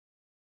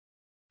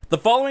The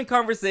following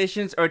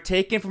conversations are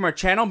taken from our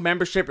channel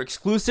membership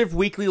exclusive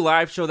weekly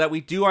live show that we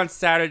do on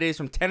Saturdays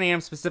from 10 a.m.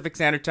 Pacific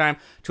Standard Time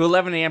to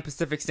 11 a.m.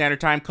 Pacific Standard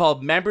Time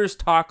called Members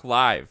Talk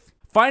Live.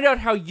 Find out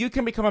how you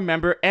can become a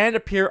member and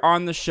appear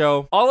on the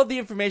show. All of the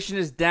information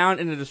is down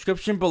in the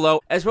description below,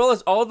 as well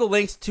as all the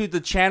links to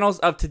the channels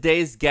of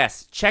today's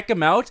guests. Check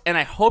them out, and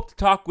I hope to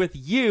talk with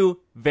you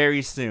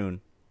very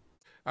soon.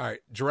 All right,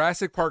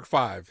 Jurassic Park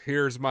 5.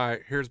 Here's my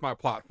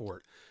plot for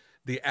it.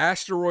 The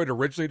asteroid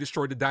originally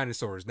destroyed the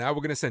dinosaurs. Now we're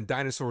going to send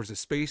dinosaurs to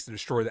space to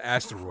destroy the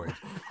asteroid.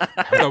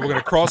 So we're going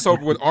to cross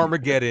over with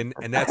Armageddon,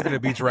 and that's going to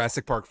be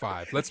Jurassic Park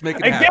 5. Let's make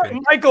it happen.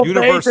 Get Michael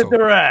Bay to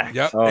direct.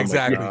 Yep,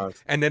 exactly.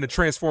 And then the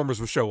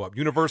Transformers will show up.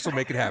 Universal,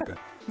 make it happen.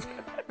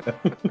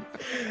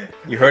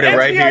 You heard it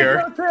right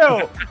here.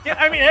 Yeah,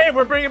 I mean, hey,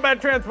 we're bringing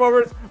back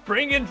Transformers.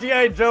 Bring in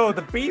G.I. Joe,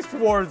 the Beast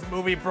Wars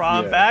movie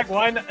brought back.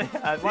 Why not?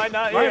 Why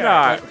not? Why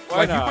not?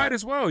 Why not? You might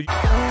as well.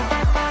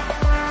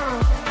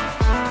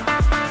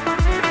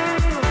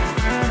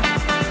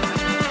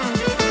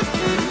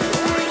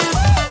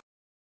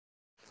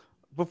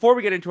 Before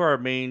we get into our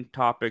main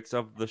topics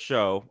of the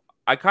show,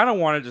 I kind of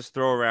want to just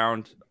throw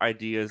around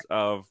ideas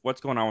of what's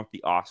going on with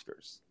the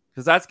Oscars,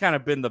 because that's kind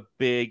of been the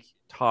big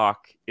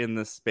talk in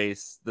this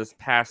space this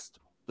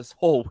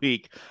whole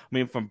week. I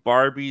mean, from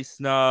Barbie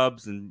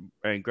snubs and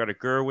Greta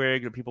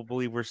Gerwig that people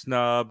believe were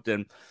snubbed,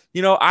 and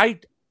you know,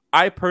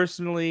 I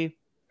personally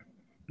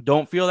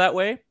don't feel that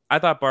way. I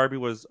thought Barbie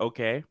was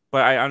okay,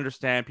 but I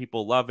understand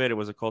people love it. It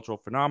was a cultural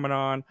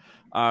phenomenon.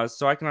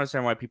 So I can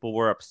understand why people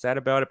were upset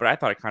about it, but I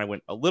thought it kind of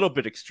went a little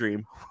bit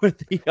extreme with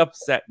the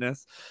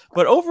upsetness.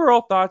 But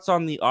overall thoughts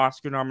on the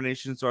Oscar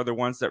nominations, are there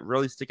ones that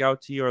really stick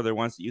out to you, or are there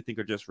ones that you think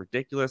are just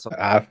ridiculous?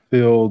 I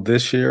feel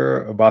this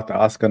year about the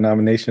Oscar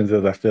nominations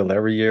as I feel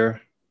every year.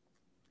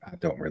 I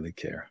don't really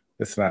care.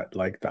 It's not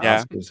like the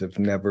Oscars have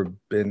never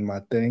been my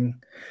thing.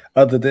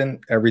 Other than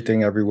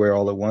Everything Everywhere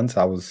All at Once,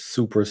 I was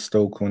super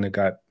stoked when it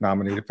got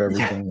nominated for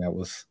everything. That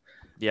was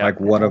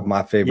like one of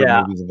my favorite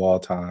movies of all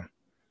time.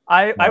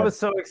 I was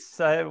so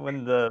excited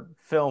when the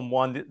film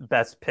won the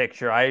Best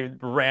Picture. I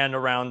ran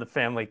around the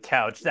family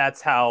couch.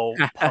 That's how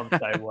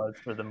pumped I was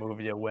for the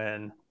movie to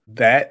win.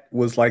 That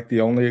was like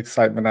the only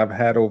excitement I've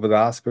had over the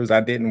Oscars.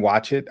 I didn't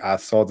watch it. I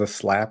saw the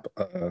slap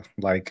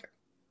like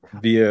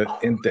via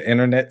the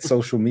internet,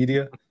 social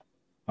media.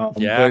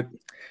 But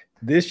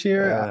this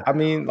year, I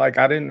mean, like,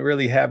 I didn't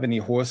really have any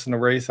horse in the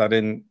race. I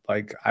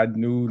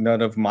knew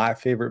none of my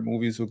favorite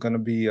movies were going to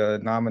be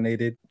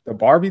nominated. The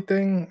Barbie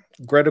thing,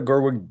 Greta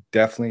Gerwig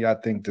definitely, I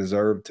think,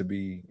 deserved to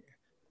be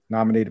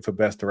nominated for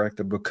Best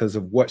Director because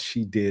of what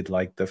she did.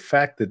 Like, the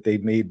fact that they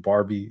made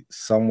Barbie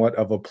somewhat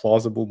of a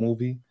plausible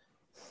movie,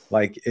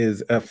 like,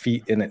 is a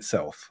feat in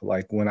itself.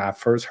 Like, when I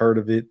first heard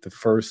of it, the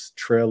first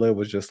trailer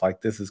was just like,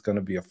 this is going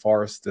to be a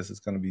farce. This is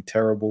going to be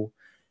terrible.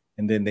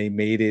 And then they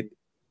made it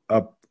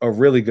a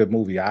really good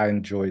movie. I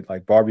enjoyed,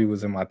 like, Barbie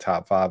was in my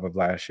top 5 of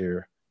last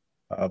year,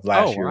 year's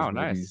movies.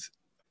 Nice.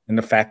 And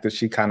the fact that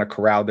she kind of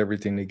corralled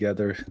everything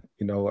together,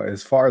 you know,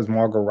 as far as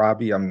Margot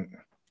Robbie, I'm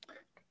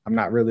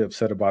not really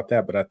upset about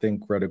that, but I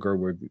think Greta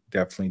Gerwig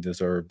definitely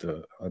deserved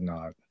a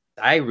nod.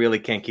 I really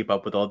can't keep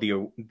up with all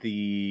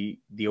the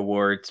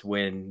awards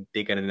when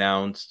they get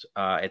announced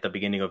at the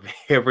beginning of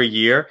every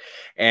year,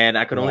 and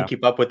I could only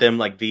keep up with them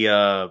like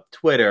via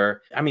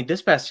Twitter. I mean,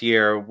 this past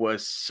year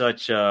was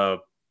such a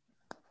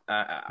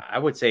I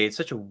would say it's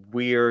such a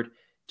weird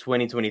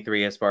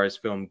 2023 as far as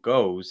film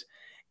goes.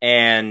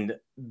 And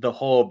the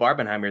whole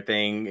Barbenheimer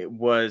thing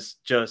was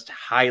just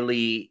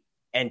highly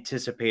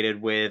anticipated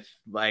with,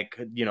 like,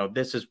 you know,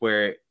 this is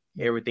where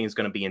everything's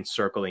going to be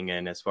encircling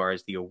in as far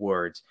as the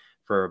awards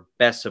for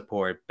Best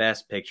Support,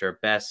 Best Picture,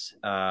 Best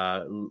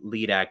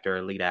Lead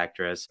Actor, Lead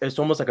Actress. It's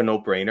almost like a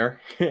no-brainer.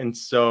 And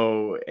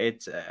so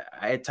it's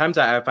at times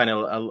I find it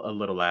a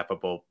little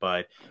laughable,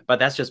 but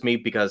that's just me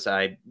because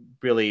I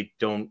really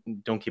don't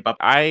keep up.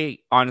 I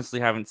honestly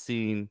haven't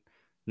seen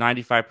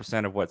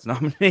 95% of what's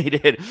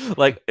nominated.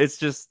 Like, it's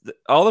just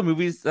all the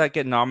movies that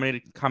get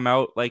nominated come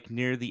out like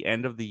near the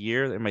end of the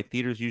year, and my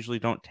theaters usually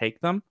don't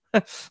take them.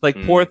 Like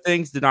Poor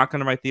Things did not come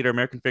to my theater.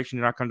 American Fiction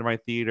did not come to my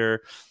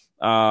theater.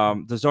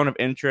 The Zone of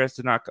Interest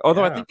did not.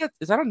 Although I think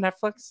is that on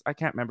Netflix? I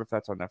can't remember if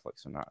that's on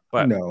Netflix or not.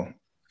 But no,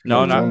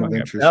 not Zone of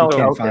Interest. You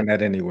can't find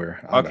that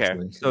anywhere. Honestly.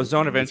 Okay, so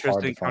Zone of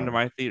Interest didn't come to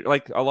my theater.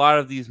 Like, a lot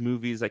of these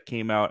movies that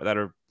came out that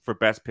are for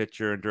Best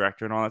Picture and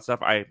Director and all that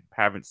stuff, I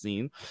haven't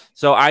seen.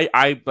 So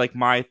I like,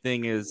 my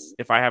thing is,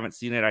 if I haven't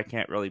seen it, I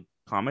can't really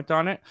comment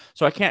on it.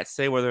 So I can't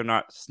say whether or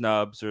not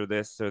snubs or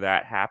this or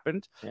that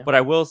happened. But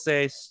I will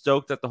say,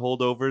 stoked that The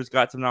Holdovers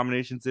got some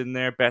nominations in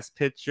there. Best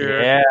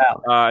Picture,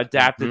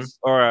 adapted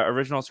or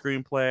original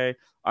screenplay.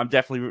 I'm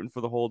definitely rooting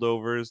for The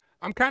Holdovers.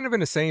 I'm kind of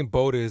in the same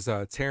boat as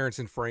Terrance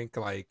and Frank.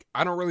 Like,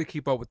 I don't really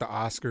keep up with the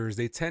Oscars.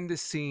 They tend to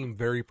seem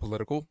very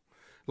political.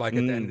 Like,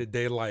 at the end of the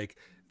day, like,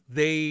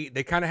 they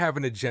kind of have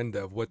an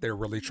agenda of what they're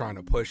really trying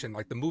to push. And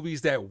like, the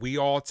movies that we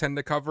all tend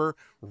to cover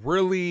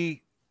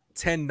really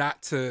tend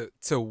not to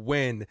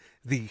win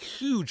the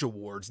huge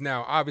awards.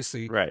 Now,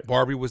 obviously, Right.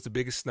 Barbie was the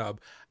biggest snub.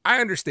 I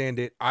understand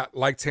it. I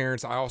like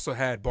Terrance. I also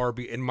had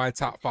Barbie in my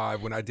top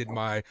 5 when I did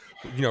my,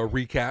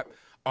 recap.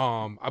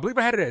 I believe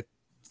I had it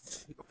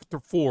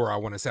at 4. I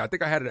want to say. I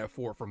think I had it at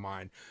 4 for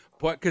mine.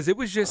 But because it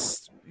was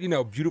just,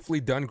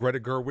 beautifully done. Greta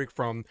Gerwig,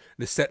 from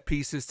the set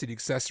pieces to the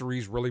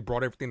accessories, really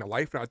brought everything to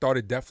life. And I thought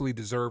it definitely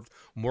deserved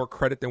more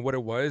credit than what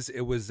it was.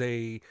 It was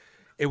a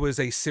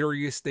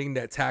serious thing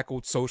that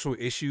tackled social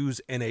issues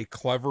in a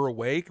clever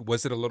way.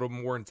 Was it a little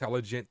more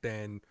intelligent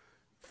than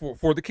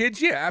for the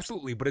kids? Yeah,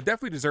 absolutely. But it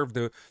definitely deserved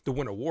to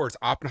win awards.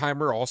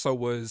 Oppenheimer also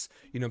was,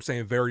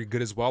 very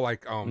good as well.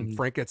 Like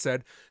Frank had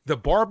said, the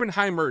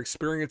Barbenheimer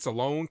experience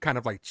alone kind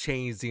of like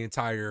changed the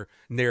entire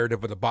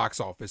narrative of the box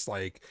office.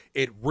 Like,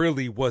 it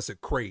really was a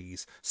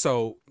craze.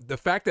 So the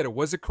fact that it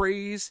was a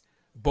craze,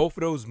 both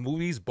of those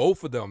movies,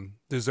 both of them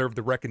deserve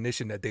the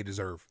recognition that they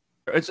deserve.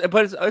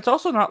 It's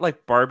also not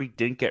like Barbie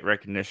didn't get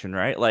recognition,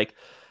 right? Like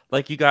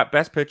you got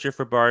Best Picture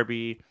for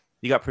Barbie,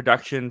 you got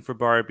production for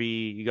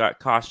Barbie, you got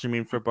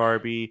costuming for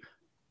Barbie.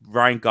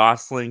 Ryan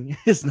Gosling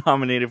is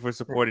nominated for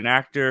supporting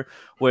actor,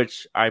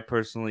 which I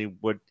personally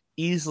would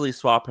easily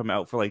swap him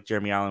out for like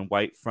Jeremy Allen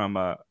White from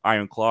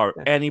Iron Claw, or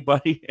any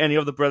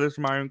of the brothers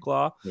from Iron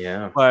Claw.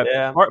 Yeah, but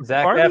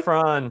Zac Barbie,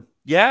 Efron.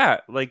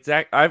 Yeah, like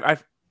Zach.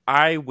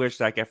 I wish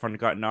Zac Efron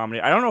got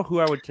nominated. I don't know who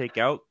I would take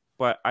out,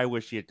 but I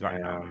wish he had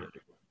gotten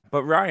nominated.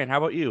 But Ryan, how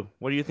about you?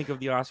 What do you think of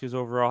the Oscars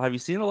overall? Have you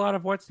seen a lot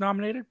of what's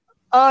nominated?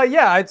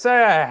 Yeah, I'd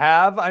say I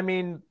have. I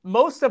mean,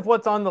 most of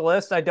what's on the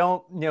list, I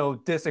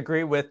don't,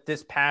 disagree with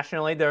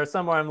dispassionately. There are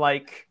some where I'm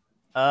like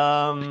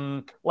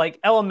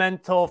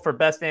Elemental for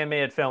Best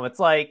Animated Film. It's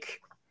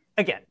like,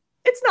 again,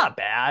 it's not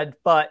bad,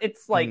 but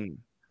it's like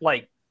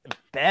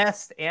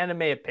Best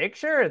Animated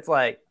Picture. It's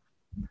like,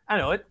 I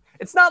don't know,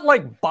 it's not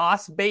like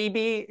Boss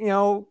Baby,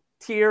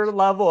 tier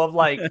level of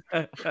like,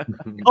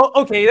 oh,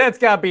 okay, that's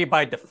gotta be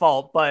by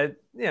default, but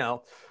on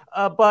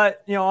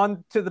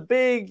to the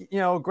big,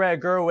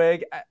 Greta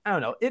Gerwig, I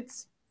don't know, it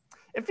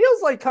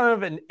feels like kind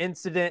of an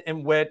incident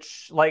in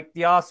which like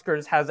the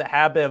Oscars has a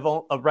habit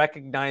of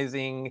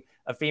recognizing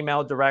a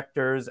female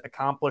director's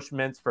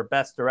accomplishments for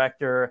Best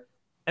Director,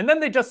 and then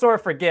they just sort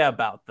of forget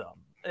about them.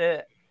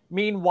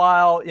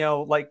 Meanwhile,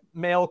 like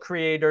male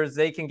creators,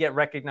 they can get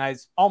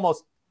recognized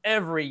almost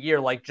every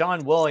year. Like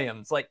John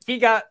Williams, like he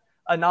got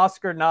an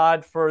Oscar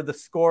nod for the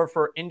score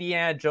for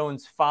Indiana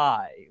Jones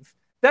 5.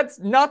 That's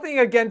nothing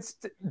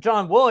against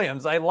John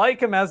Williams. I like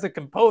him as a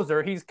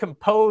composer. He's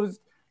composed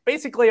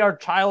basically our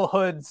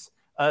childhood's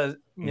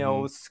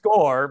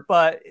score,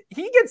 but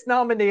he gets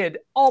nominated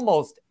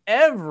almost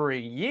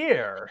every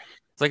year.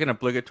 It's like an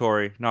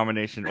obligatory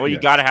nomination. Well, you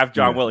got to have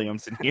John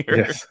Williams in here.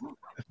 Yes.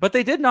 But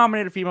they did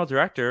nominate a female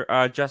director,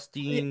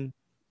 Justine.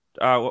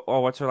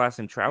 What's her last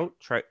name?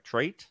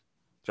 Trait.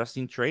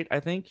 Justine Trait, I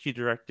think. She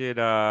directed.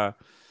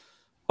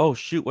 Oh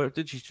shoot! What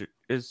did she?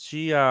 Is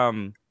she?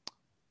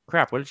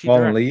 Crap! What did she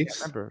direct? Fallen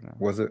Leaves.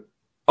 Was it?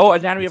 Oh,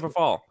 Anatomy of a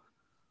Fall.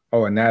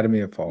 Oh, Anatomy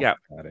of a Fall. Yeah.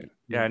 Got it.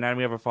 Yeah,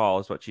 Anatomy of a Fall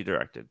is what she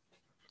directed.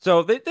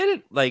 So they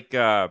didn't like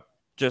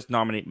just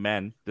nominate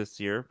men this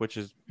year, which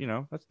is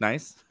that's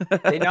nice.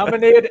 They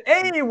nominated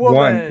a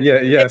woman. One.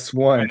 Yes.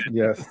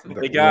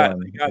 They got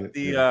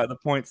the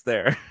points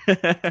there.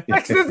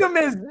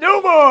 Sexism is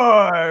no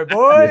more,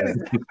 boys.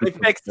 Yeah. They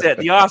fixed it.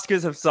 The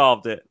Oscars have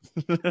solved it.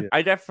 Yeah.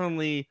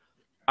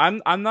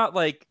 I'm not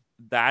like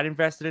that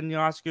invested in the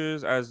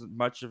Oscars as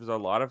much as a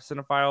lot of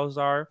cinephiles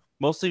are.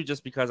 Mostly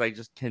just because I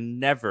just can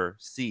never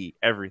see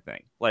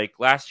everything. Like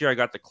last year, I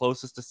got the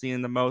closest to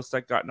seeing the most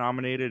that got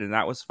nominated, and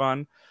that was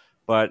fun.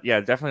 But yeah,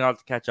 definitely a lot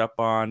to catch up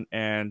on,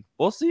 and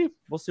we'll see.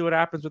 We'll see what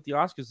happens with the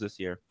Oscars this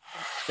year.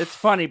 It's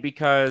funny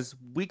because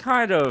we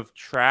kind of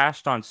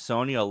trashed on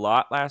Sony a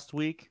lot last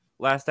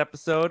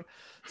episode.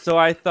 So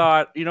I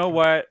thought, you know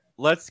what?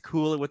 Let's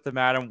cool it with the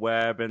Madam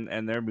Web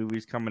and their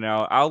movies coming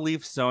out. I'll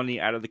leave Sony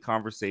out of the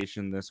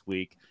conversation this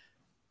week.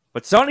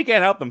 But Sony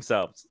can't help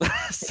themselves.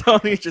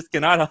 Sony just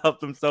cannot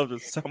help themselves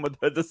with some of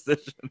the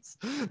decisions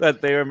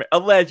that they are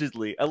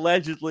allegedly.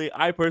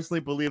 I personally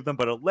believe them,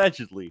 but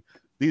allegedly,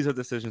 these are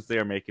decisions they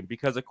are making.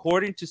 Because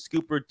according to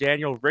scooper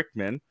Daniel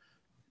Rickman,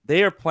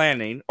 they are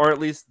planning, or at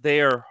least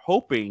they are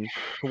hoping,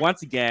 to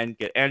once again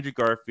get Andrew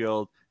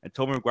Garfield and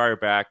Tobey Maguire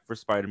back for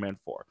Spider-Man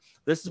 4.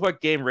 This is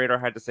what Game Radar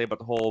had to say about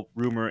the whole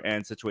rumor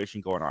and situation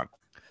going on.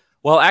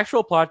 While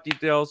actual plot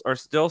details are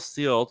still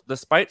sealed,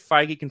 despite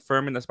Feige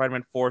confirming the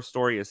Spider-Man 4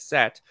 story is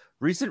set,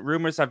 recent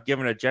rumors have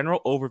given a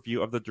general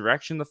overview of the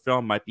direction the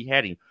film might be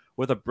heading,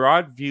 with a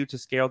broad view to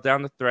scale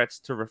down the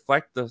threats to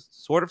reflect the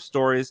sort of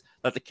stories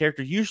that the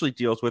character usually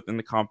deals with in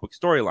the comic book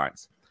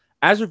storylines.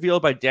 As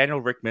revealed by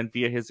Daniel Rickman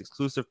via his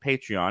exclusive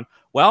Patreon,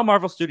 while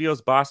Marvel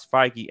Studios boss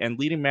Feige and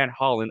leading man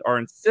Holland are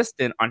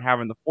insistent on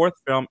having the fourth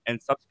film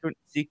and subsequent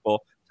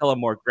sequel tell a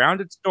more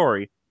grounded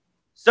story,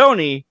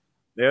 Sony,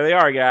 there they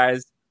are,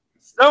 guys,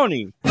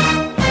 Sony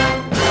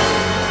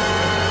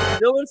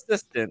still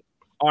insistent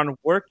on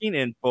working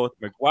in both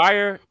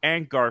Maguire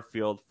and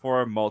Garfield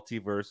for a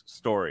multiverse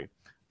story.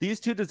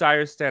 These two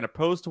desires stand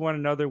opposed to one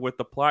another, with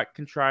the plot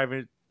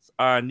contrivance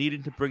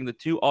needing to bring the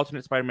 2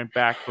 alternate Spider-Man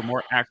back for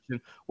more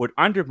action would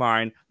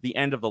undermine the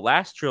end of the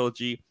last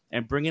trilogy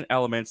and bring in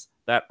elements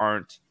that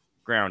aren't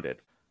grounded.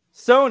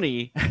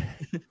 Sony,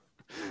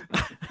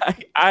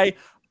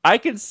 I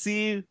can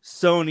see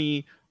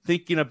Sony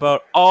thinking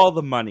about all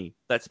the money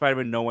that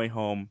Spider-Man No Way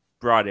Home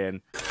brought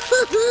in.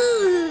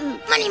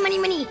 Money, money,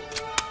 money.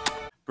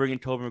 Bringing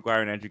Tobey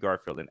Maguire and Andrew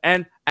Garfield in.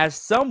 And as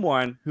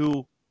someone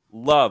who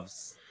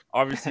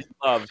obviously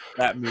loves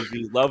that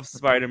movie, loves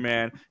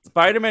Spider-Man,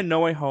 Spider-Man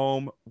No Way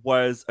Home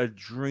was a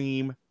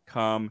dream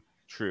come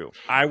true.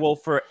 I will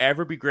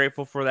forever be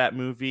grateful for that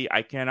movie.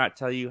 I cannot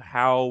tell you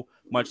how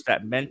much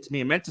that meant to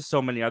me. It meant to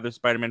so many other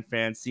Spider-Man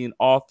fans, seeing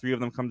all 3 of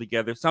them come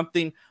together.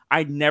 Something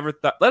I never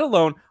thought,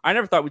 I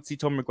never thought we'd see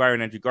Tobey Maguire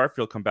and Andrew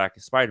Garfield come back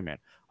as Spider-Man.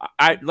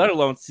 Let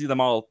alone see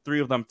them all 3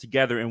 of them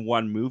together in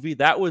one movie.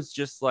 That was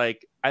just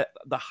like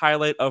the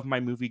highlight of my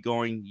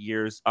movie-going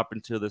years up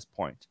until this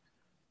point.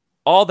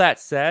 All that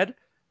said,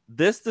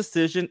 this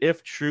decision,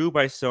 if true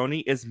by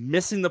Sony, is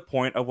missing the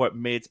point of what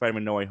made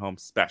Spider-Man No Way Home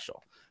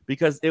special.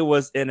 Because it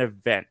was an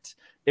event.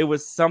 It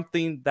was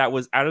something that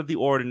was out of the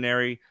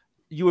ordinary.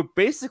 You were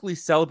basically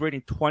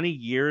celebrating 20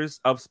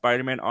 years of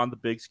Spider-Man on the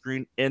big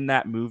screen in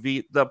that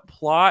movie. The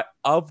plot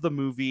of the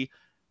movie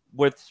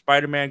with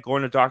Spider-Man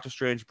going to Doctor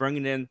Strange,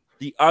 bringing in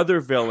the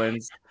other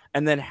villains,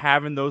 and then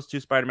having those 2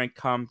 Spider-Man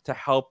come to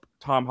help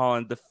Tom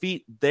Holland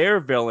defeat their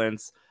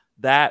villains,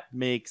 that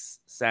makes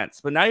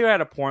sense. But now you're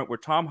at a point where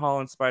Tom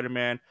Holland,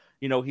 Spider-Man,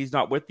 he's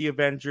not with the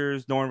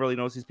Avengers. No one really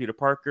knows he's Peter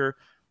Parker.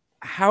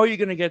 How are you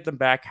going to get them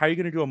back? How are you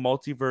going to do a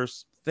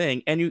multiverse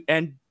thing?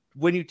 And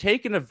when you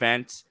take an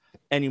event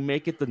and you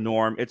make it the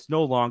norm, it's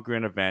no longer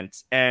an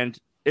event. And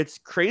it's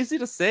crazy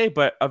to say,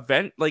 but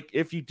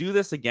if you do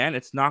this again,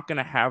 it's not going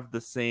to have the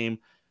same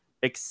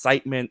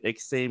excitement,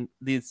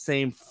 the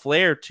same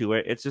flair to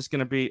it. It's just going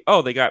to be,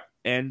 oh, they got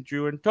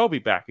Andrew and Tobey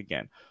back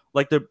again.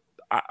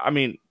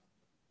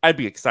 I'd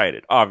be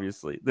excited,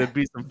 obviously. There'd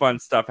be some fun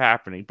stuff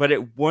happening, but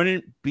it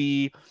wouldn't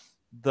be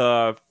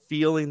the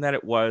feeling that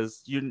it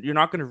was. You're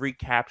not going to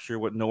recapture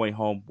what No Way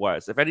Home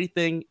was. If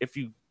anything, if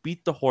you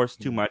beat the horse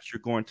too much,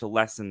 you're going to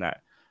lessen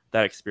that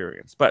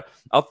experience. But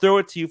I'll throw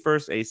it to you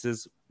first,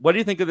 Aces. What do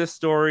you think of this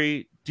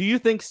story? Do you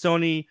think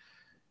Sony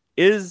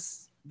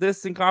is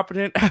this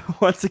incompetent?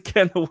 Once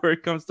again, the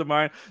word comes to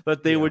mind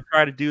that they would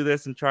try to do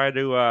this and try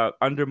to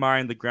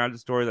undermine the grounded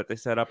story that they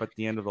set up at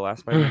the end of the last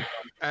Spider-Man.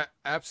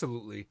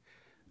 Absolutely.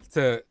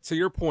 To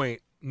your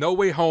point, No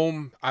Way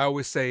Home, I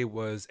always say,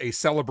 was a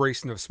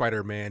celebration of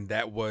Spider-Man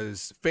that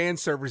was fan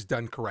service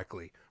done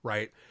correctly,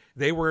 right?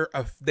 They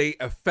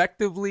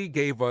effectively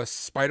gave us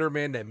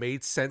Spider-Man that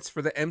made sense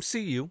for the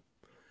MCU,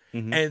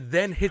 and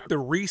then hit the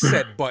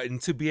reset button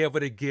to be able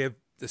to give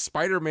the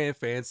Spider-Man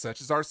fans, such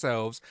as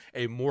ourselves,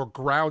 a more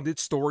grounded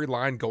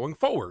storyline going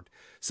forward.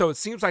 So it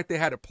seems like they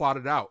had it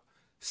plotted out.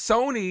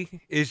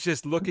 Sony is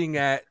just looking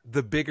at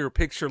the bigger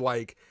picture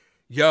like,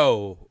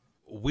 yo,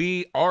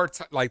 we are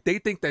they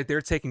think that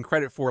they're taking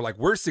credit for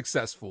we're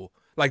successful.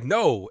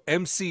 No,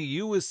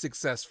 MCU is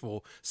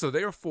successful. So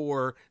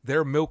therefore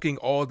they're milking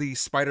all these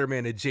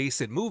Spider-Man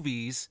adjacent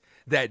movies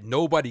that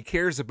nobody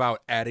cares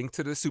about, adding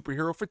to the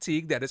superhero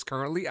fatigue that is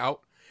currently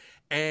out.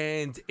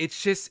 And it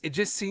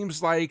just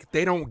seems like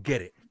they don't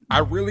get it. I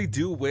really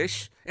do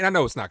wish, and I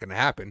know it's not going to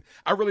happen,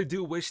 I really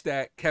do wish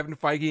that Kevin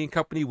Feige and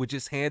company would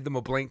just hand them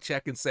a blank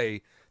check and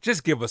say,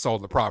 just give us all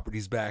the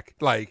properties back.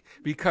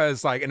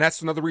 Because and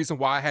that's another reason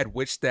why I had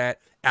wished that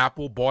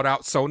Apple bought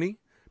out Sony,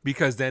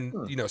 because then,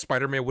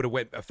 Spider-Man would have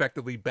went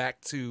effectively back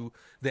to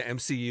the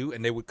MCU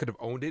and they could have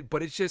owned it.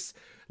 But it's just,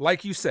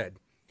 like you said,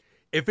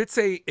 if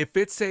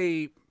it's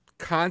a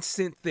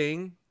constant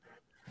thing,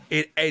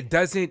 it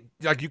doesn't,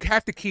 you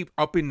have to keep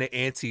upping the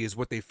ante is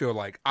what they feel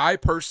like. I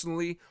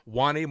personally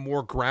want a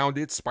more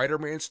grounded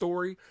Spider-Man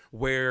story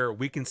where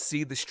we can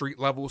see the street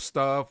level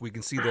stuff, we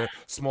can see the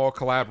small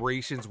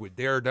collaborations with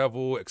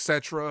Daredevil,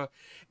 etc.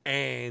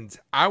 And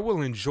I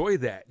will enjoy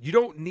that. You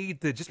don't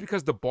need to, just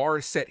because the bar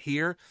is set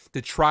here,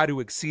 to try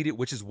to exceed it,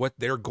 which is what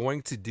they're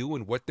going to do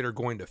and what they're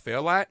going to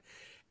fail at.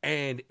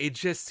 And it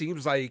just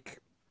seems like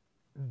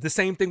the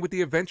same thing with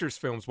the Avengers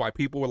films, why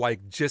people were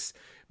just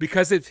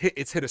because it's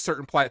hit a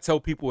certain plateau,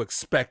 people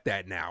expect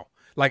that now.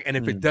 And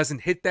if it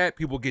doesn't hit that,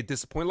 people get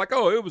disappointed.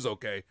 Oh, it was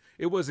okay.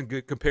 It wasn't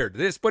good compared to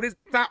this, but it's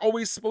not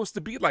always supposed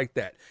to be like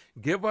that.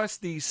 Give us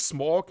these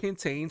small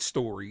contained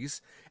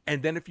stories.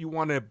 And then if you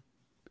want to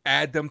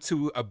add them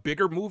to a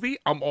bigger movie,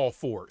 I'm all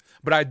for it.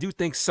 But I do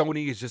think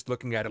Sony is just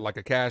looking at it like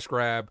a cash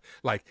grab.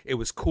 It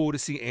was cool to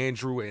see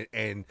Andrew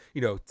and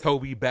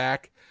Tobey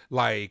back.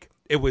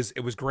 It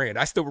was grand.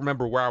 I still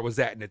remember where I was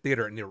at in the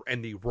theater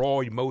and the raw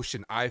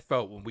emotion I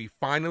felt when we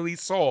finally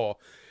saw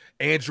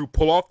Andrew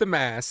pull off the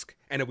mask,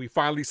 and then we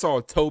finally saw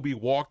Tobey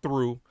walk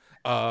through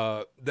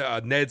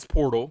Ned's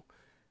portal.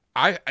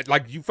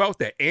 You felt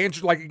that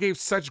Andrew, it gave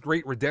such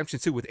great redemption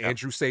too, with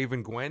Andrew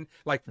saving Gwen.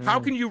 How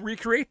can you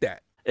recreate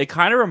that? It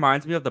kind of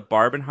reminds me of the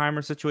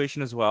Barbenheimer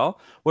situation as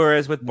well.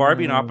 Whereas with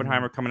Barbie and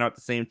Oppenheimer coming out at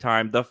the same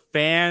time, the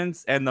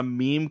fans and the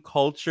meme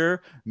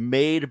culture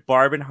made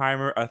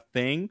Barbenheimer a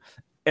thing.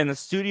 and the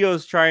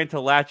studio's trying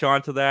to latch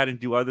onto that and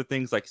do other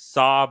things like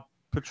Saw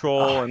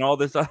Patrol and all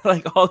this,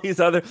 like all these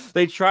other.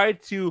 They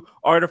tried to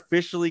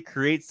artificially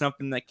create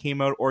something that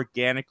came out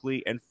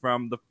organically and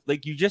from the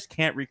like. You just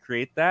can't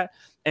recreate that.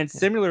 And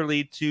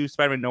similarly to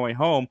Spider-Man: No Way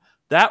Home,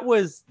 that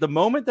was the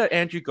moment that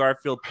Andrew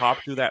Garfield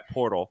popped through that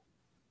portal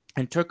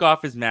and took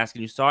off his mask,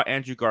 and you saw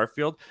Andrew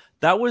Garfield.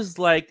 That was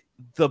like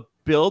the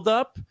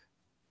buildup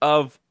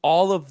of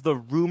all of the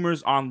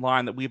rumors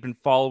online that we've been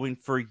following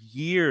for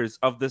years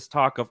of this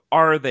talk of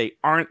are they,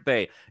 aren't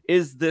they?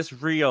 Is this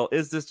real?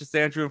 Is this just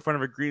Andrew in front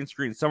of a green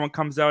screen? Someone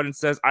comes out and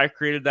says, I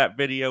created that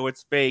video,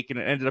 it's fake, and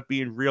it ended up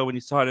being real when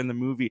you saw it in the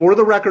movie. For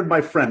the record,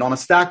 my friend, on a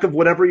stack of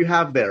whatever you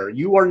have there,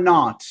 you are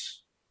not,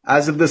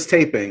 as of this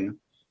taping,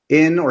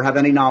 in or have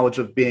any knowledge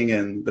of being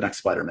in the next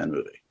Spider-Man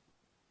movie.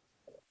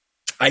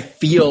 I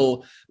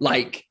feel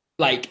like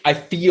I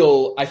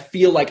feel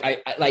like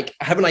I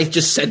haven't I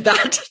just said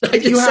that? I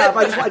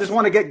just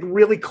want to get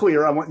really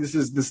clear. This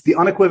is the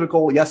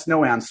unequivocal yes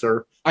no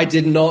answer. I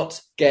did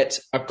not get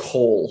a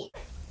call.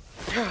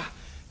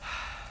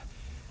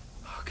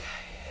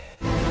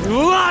 Okay.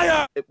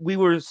 Liar! We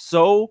were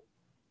so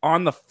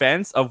on the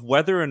fence of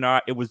whether or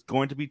not it was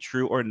going to be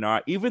true or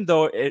not, even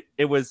though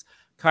it was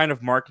kind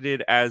of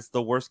marketed as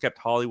the worst kept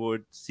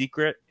Hollywood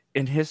secret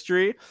in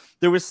history.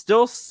 There was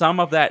still some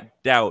of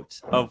that doubt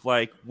of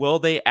like, will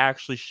they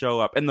actually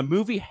show up? And the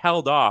movie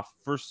held off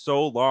for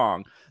so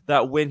long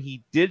that when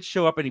he did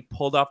show up and he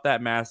pulled off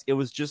that mask, it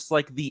was just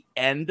like the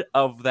end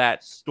of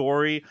that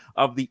story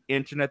of the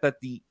internet that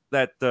the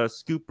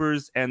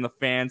scoopers and the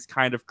fans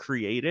kind of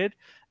created.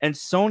 And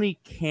Sony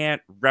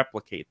can't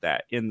replicate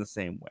that in the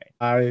same way.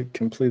 I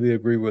completely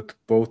agree with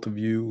both of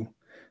you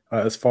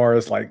as far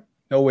as like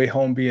No Way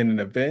Home being an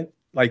event.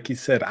 Like you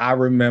said, I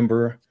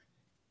remember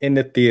in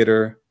the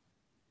theater,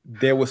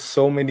 there was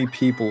so many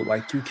people,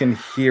 like you can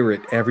hear it.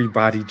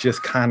 Everybody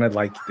just kind of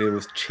like, there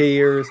was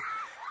cheers.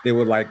 There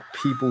were like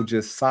people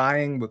just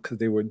sighing because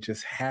they were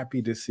just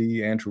happy to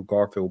see Andrew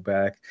Garfield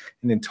back.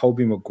 And then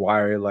Tobey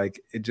Maguire, like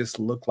it just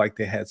looked like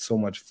they had so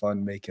much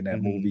fun making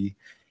that movie.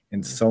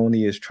 And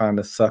Sony is trying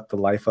to suck the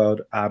life out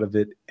of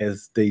it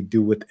as they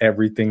do with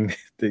everything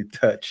they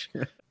touch.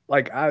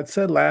 Like I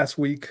said last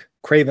week,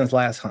 Kraven's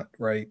Last Hunt,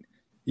 right?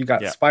 You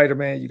got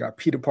Spider-Man, you got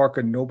Peter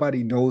Parker.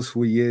 Nobody knows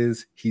who he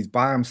is. He's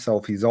by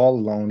himself. He's all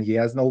alone. He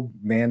has no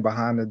man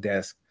behind the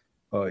desk.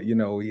 You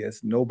know, he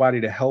has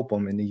nobody to help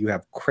him. And then you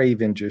have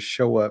Kraven just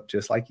show up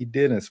just like he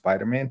did in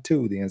Spider-Man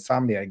 2, the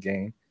Insomniac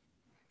game.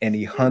 And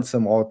he hunts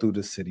him all through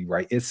the city,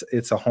 right?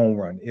 It's a home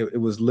run. It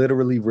was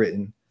literally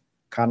written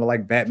kind of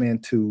like Batman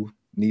 2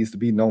 needs to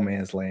be no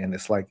man's land.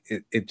 It's like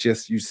it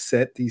just, you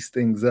set these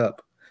things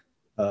up.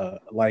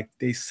 Like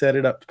they set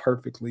it up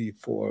perfectly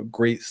for a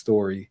great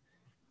story.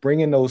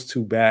 Bringing those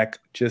two back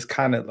just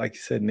kind of, like you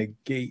said,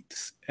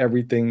 negates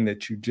everything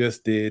that you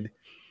just did.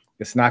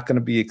 It's not going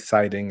to be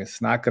exciting.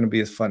 It's not going to be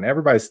as fun.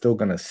 Everybody's still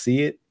going to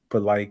see it,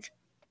 but like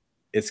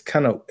it's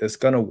going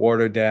to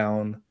water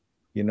down,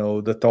 you know,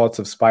 the thoughts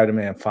of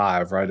Spider-Man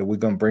 5, right? Are we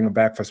going to bring them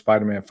back for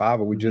Spider-Man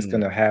 5? Are we just going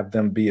to have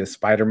them be a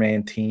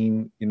Spider-Man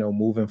team, you know,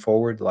 moving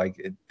forward?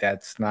 Like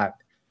that's not.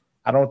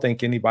 I don't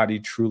think anybody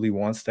truly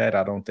wants that.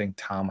 I don't think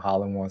Tom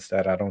Holland wants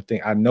that. I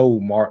know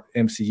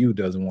MCU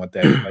doesn't want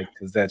that, like,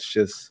 because that's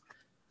just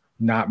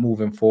not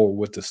moving forward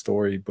with the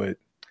story. But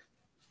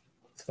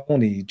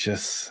Sony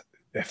just,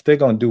 if they're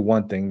gonna do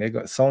one thing,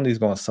 Sony's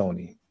going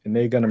Sony, and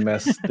they're gonna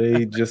mess.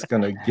 They just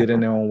gonna get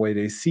in their own way.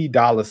 They see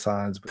dollar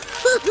signs, but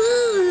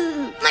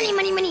money,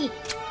 money, money.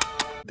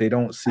 They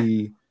don't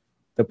see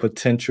the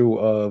potential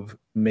of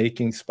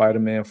making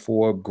Spider-Man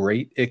 4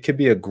 great. It could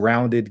be a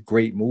grounded,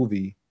 great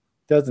movie.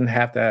 Doesn't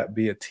have to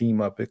be a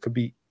team up. It could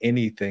be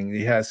anything.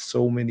 He has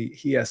so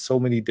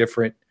many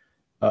different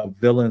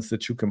villains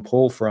that you can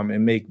pull from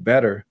and make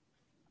better.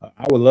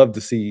 I would love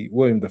to see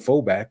William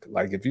Dafoe back.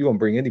 Like if you're gonna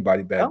bring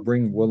anybody back,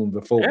 bring William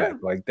Dafoe back.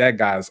 Like that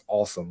guy's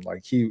awesome.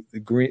 Like the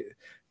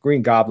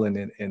Green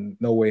Goblin in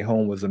No Way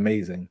Home was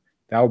amazing.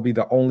 That would be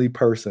the only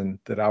person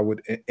that I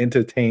would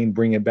entertain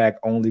bringing back,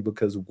 only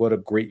because what a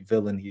great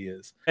villain he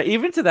is.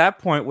 Even to that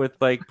point with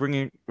like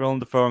bringing Willem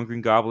Dafoe and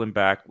Green Goblin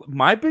back,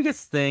 my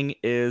biggest thing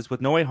is with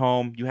No Way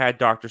Home, you had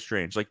Doctor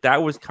Strange. Like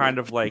that was kind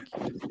of like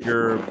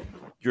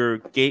your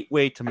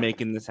gateway to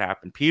making this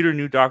happen. Peter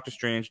knew Doctor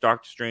Strange.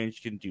 Doctor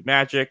Strange can do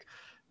magic.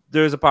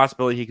 There's a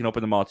possibility he can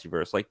open the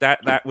multiverse. Like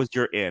that was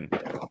your in.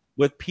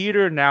 With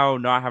Peter now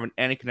not having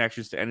any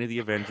connections to any of the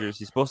Avengers,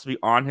 he's supposed to be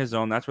on his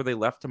own. That's where they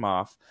left him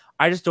off.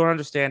 I just don't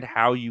understand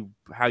how you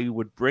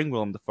would bring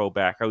Willem Dafoe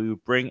back, how you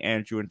would bring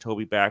Andrew and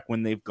Tobey back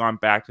when they've gone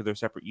back to their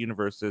separate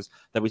universes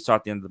that we saw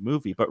at the end of the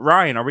movie. But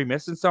Ryan, are we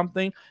missing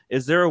something?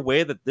 Is there a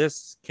way that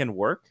this can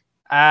work?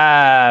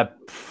 Yeah,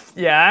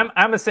 I'm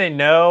gonna say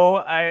no.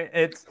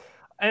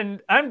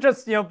 I'm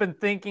just been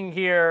thinking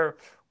here.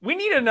 We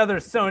need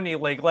another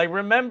Sony leak. Like,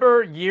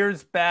 remember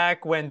years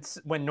back when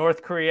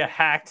North Korea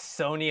hacked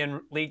Sony and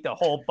leaked a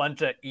whole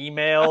bunch of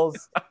emails?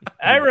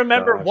 I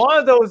remember one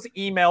of those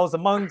emails,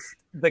 amongst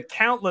the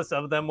countless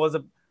of them, was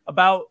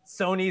about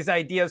Sony's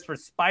ideas for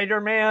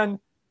Spider-Man.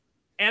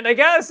 And I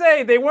gotta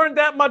say, they weren't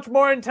that much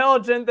more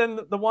intelligent than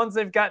the ones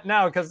they've got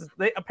now, because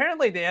they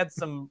had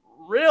some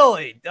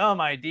really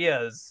dumb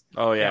ideas.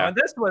 Oh yeah, and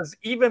this was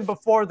even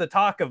before the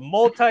talk of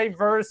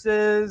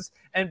multiverses,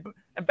 and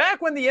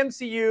back when the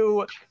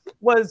MCU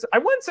was, I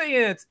wouldn't say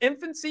in its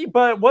infancy,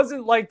 but it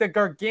wasn't like the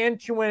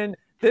gargantuan.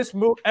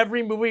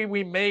 Every movie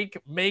we make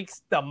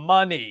makes the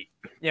money.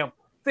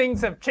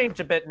 Things have changed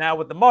a bit now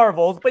with the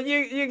Marvels, but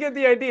you get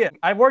the idea.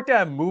 I worked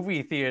at a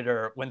movie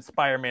theater when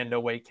Spider-Man No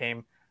Way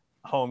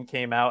Home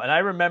came out, and I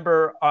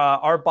remember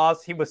our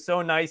boss, he was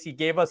so nice, he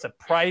gave us a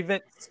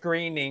private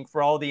screening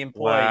for all the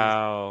employees.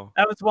 Wow.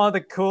 That was one of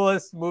the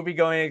coolest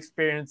movie-going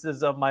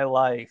experiences of my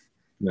life.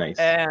 Nice.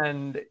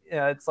 And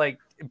it's like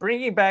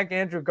bringing back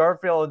Andrew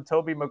Garfield and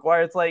Tobey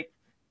Maguire, it's like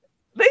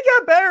they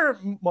got better,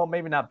 well,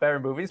 maybe not better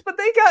movies, but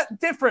they got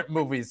different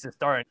movies to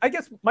star in. I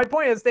guess my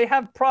point is they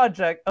have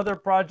other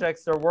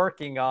projects they're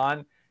working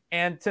on,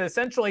 and to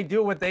essentially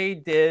do what they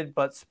did,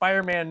 but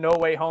Spider-Man No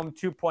Way Home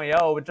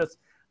 2.0 would just,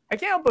 I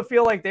can't help but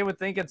feel like they would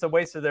think it's a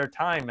waste of their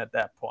time at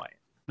that point.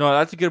 No,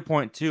 that's a good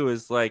point too.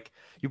 Is like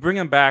you bring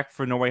them back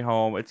for No Way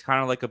Home. It's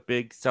kind of like a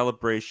big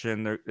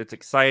celebration. It's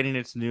exciting.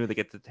 It's new. They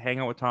get to hang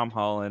out with Tom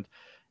Holland.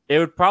 It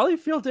would probably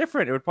feel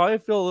different. It would probably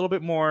feel a little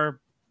bit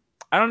more.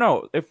 I don't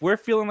know. If we're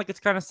feeling like it's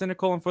kind of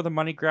cynical and for the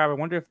money grab, I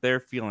wonder if they're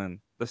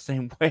feeling the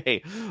same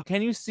way.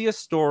 Can you see a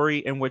story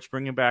in which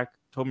bringing back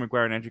Tobey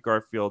Maguire and Andrew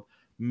Garfield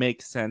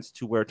makes sense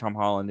to where Tom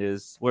Holland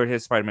is, where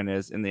his Spider-Man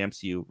is in the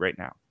MCU right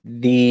now?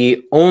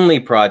 The only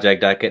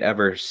project I could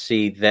ever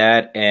see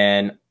that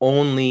and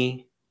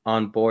only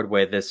on board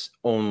with is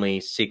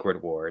only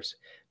Secret Wars,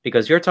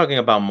 because you're talking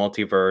about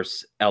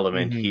multiverse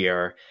element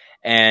here,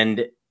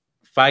 and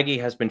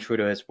Feige has been true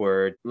to his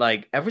word,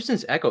 like ever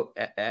since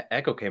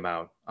Echo came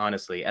out,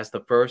 honestly, as the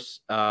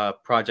first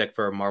project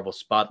for Marvel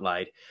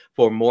Spotlight,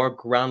 for more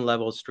ground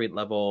level, street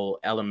level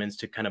elements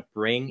to kind of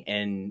bring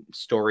in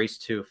stories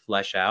to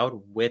flesh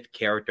out with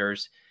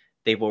characters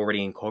they've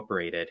already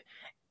incorporated.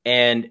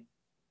 And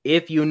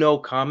if you know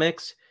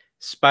comics,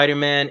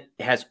 Spider-Man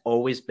has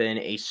always been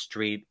a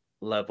street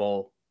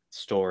level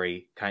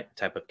story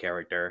type of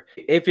character.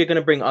 If you're going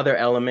to bring other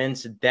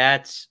elements,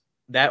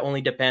 that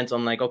only depends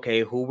on, like,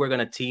 okay, who we're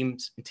going to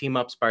team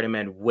up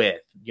Spider-Man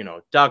with,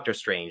 Doctor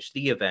Strange,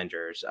 the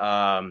Avengers,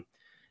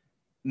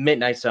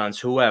 Midnight Suns,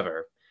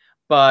 whoever.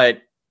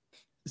 But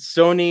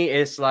Sony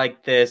is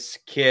like this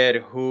kid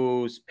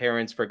whose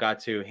parents forgot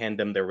to hand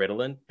them their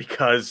Ritalin,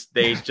 because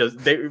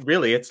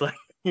it's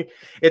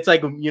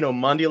like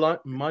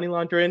money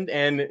laundering.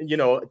 And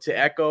to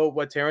echo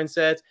what Terrance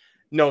said,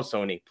 no,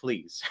 Sony,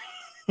 please.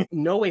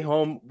 No Way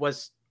Home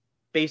was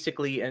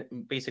basically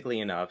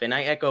enough, and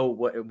I echo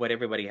what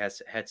everybody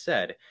had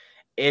said.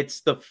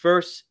 It's the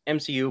first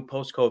MCU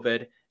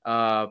post-COVID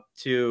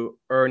to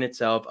earn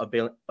itself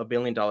 $1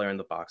 billion in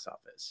the box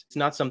office. It's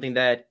not something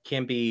that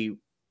can be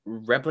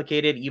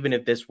replicated even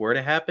if this were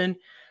to happen,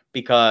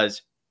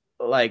 because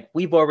like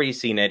we've already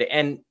seen it.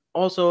 And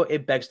also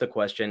it begs the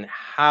question,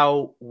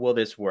 how will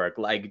this work?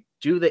 Like,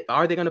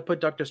 are they going to put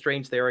Doctor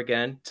Strange there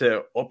again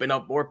to open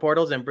up more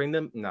portals and bring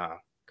them? Nah,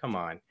 come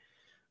on.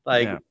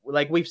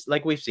 Like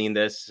we've seen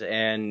this,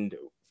 and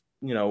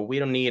we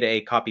don't need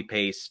a copy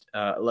paste,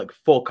 like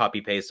full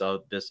copy paste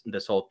of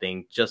this whole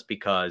thing, just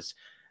because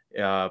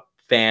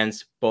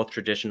fans, both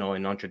traditional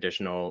and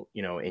non-traditional,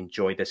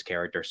 enjoy this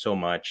character so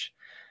much.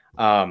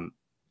 And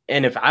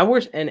if I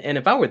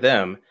were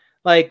them,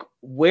 like,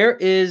 where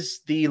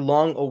is the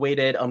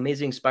long-awaited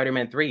Amazing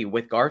Spider-Man 3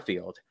 with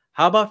Garfield?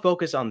 How about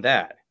focus on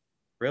that?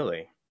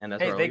 Really? And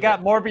that's they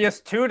got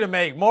Morbius 2 to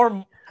make.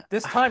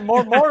 This time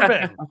more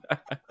Morbin.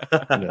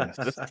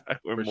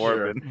 We're Morbin.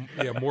 Sure.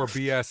 Yeah, more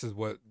BS is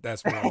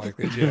that's more like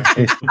it.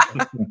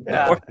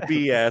 Yeah. More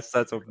BS.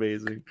 That's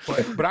amazing.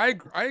 But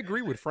I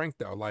agree with Frank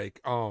though.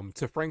 Like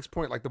to Frank's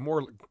point, like the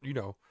more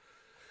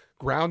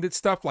grounded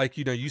stuff, like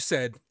you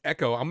said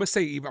Echo. I'm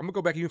gonna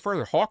go back even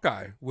further.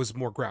 Hawkeye was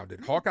more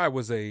grounded. Hawkeye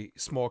was a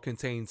small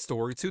contained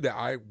story too that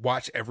I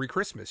watch every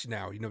Christmas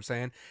now. You know what I'm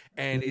saying?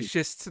 And it's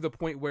just to the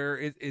point where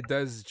it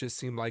does just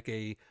seem like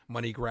a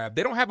money grab.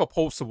 They don't have a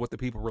pulse of what the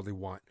people really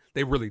want.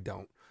 They really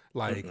don't.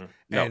 Like,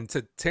 No. And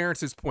to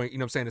Terrance's point,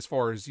 what I'm saying, as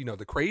far as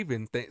the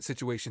Craven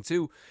situation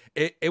too,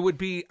 it would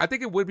be, I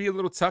think it would be a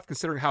little tough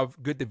considering how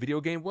good the video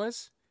game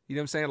was. You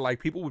know what I'm saying? Like,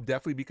 people would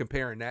definitely be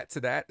comparing that to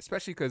that,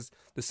 especially because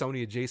the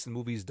Sony adjacent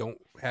movies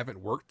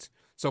haven't worked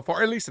so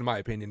far, at least in my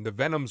opinion. The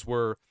Venoms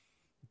were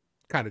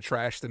kind of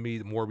trash to me.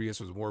 The Morbius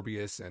was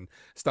Morbius and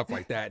stuff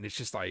like that. And it's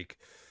just like,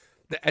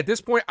 at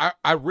this point,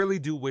 I really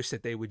do wish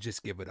that they would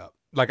just give it up.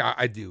 Like,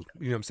 I do.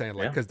 You know what I'm saying?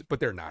 Like, but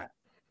they're not.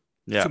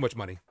 Yeah. Too much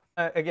money.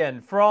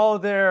 Again, for all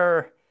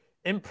their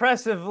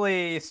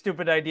impressively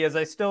stupid ideas,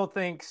 I still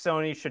think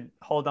Sony should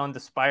hold on to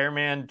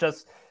Spider-Man.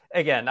 Just,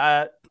 again,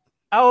 out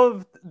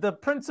of the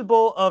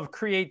principle of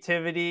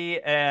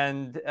creativity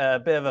and a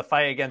bit of a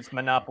fight against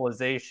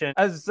monopolization,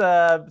 as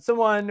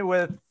someone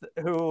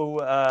who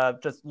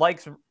just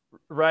likes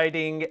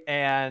writing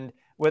and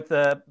with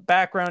a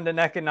background in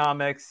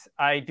economics,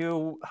 I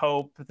do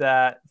hope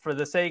that for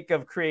the sake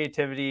of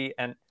creativity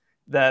and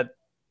that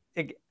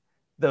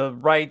the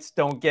rights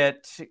don't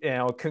get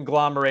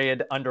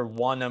conglomerated under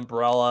one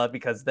umbrella,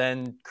 because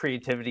then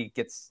creativity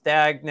gets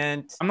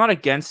stagnant. I'm not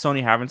against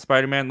Sony having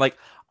Spider-Man. Like,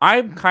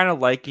 I'm kind of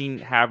liking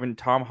having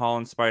Tom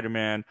Holland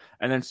Spider-Man,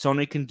 and then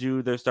Sony can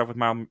do their stuff with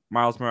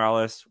Miles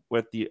Morales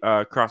with the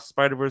Across the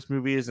Spider-Verse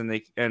movies,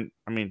 and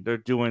they're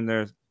doing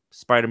their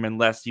Spider-Man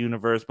less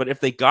universe. But if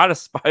they got a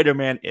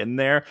Spider-Man in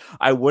there,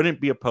 I wouldn't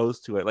be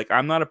opposed to it. Like,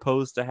 I'm not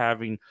opposed to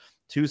having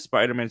two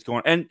Spider-Mans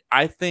going. And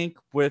I think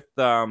with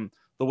the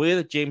way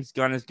that James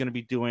Gunn is going to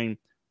be doing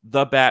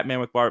the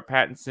Batman with Robert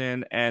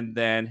Pattinson and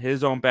then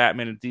his own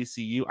Batman in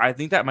DCU, I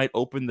think that might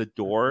open the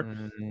door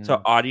to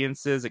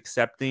audiences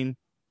accepting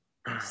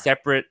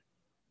separate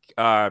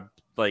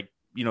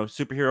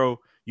superhero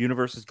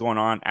universes going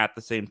on at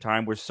the same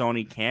time, where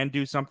Sony can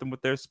do something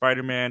with their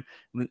Spider-Man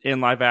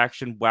in live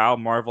action while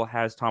Marvel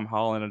has Tom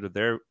Holland under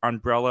their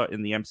umbrella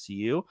in the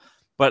MCU.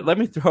 But let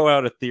me throw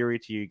out a theory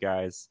to you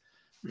guys,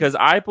 because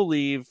I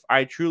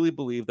truly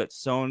believe that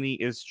Sony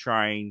is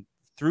trying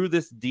through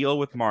this deal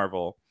with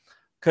Marvel,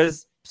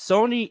 because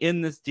Sony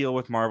in this deal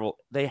with Marvel,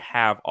 they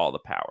have all the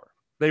power.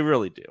 They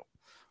really do.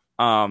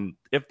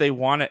 If they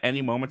want at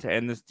any moment to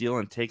end this deal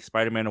and take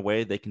Spider-Man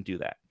away, they can do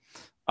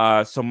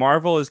that. So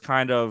Marvel is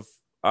kind of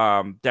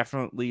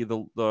definitely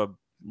the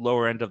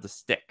lower end of the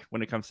stick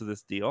when it comes to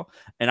this deal.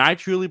 And I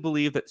truly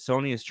believe that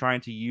Sony is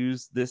trying to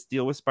use this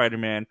deal with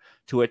Spider-Man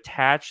to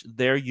attach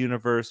their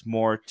universe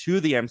more to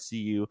the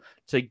MCU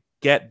to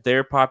get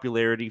their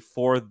popularity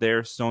for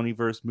their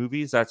Sonyverse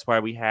movies. That's why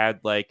we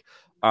had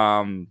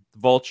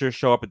Vulture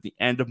show up at the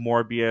end of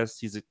Morbius.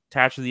 He's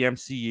attached to the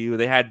MCU.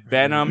 They had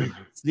Venom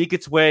sneak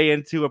its way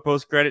into a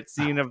post-credit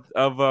scene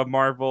of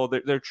Marvel.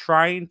 They're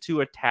trying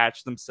to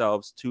attach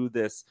themselves to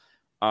this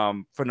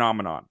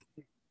phenomenon,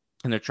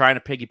 and they're trying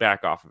to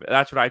piggyback off of it.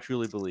 That's what I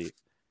truly believe.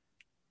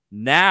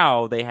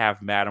 Now they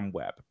have Madam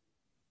Web.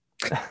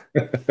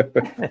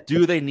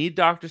 Do they need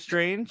Doctor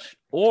Strange,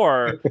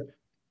 or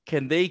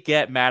can they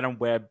get Madam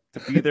Web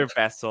to be their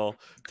vessel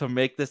to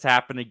make this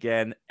happen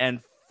again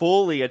and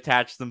fully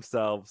attach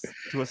themselves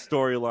to a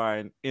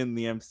storyline in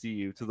the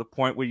MCU to the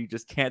point where you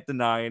just can't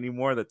deny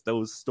anymore that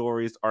those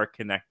stories are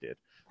connected?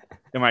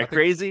 Am I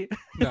crazy?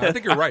 No, I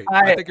think you're right.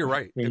 I think you're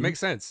right. It makes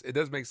sense. It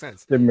does make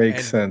sense. It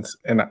makes sense.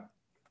 And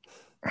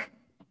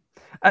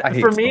I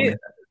hate for me,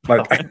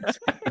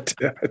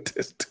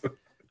 Sony.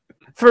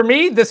 For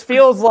me, this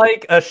feels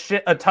like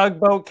a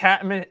tugboat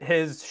captain.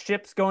 His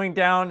ship's going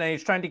down, and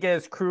he's trying to get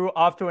his crew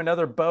off to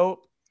another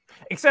boat.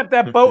 Except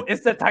that boat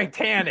is the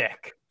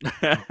Titanic.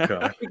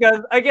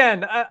 Because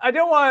again, I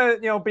don't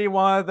want to be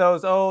one of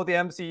those, the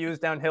MCU's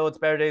downhill, its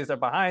better days are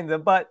behind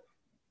them. But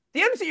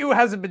the MCU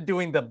hasn't been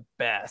doing the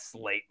best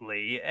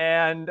lately,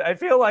 and I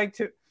feel like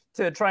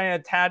to try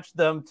and attach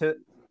them to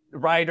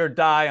ride or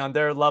die on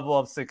their level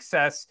of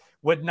success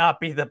would not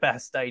be the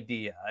best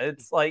idea.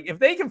 It's like, if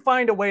they can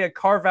find a way to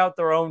carve out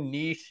their own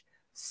niche,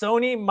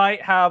 Sony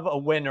might have a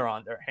winner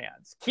on their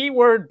hands.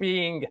 Keyword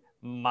being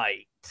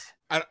might.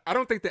 I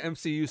don't think the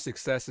MCU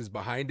success is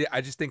behind it.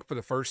 I just think for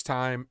the first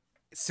time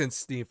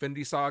since the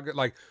Infinity Saga,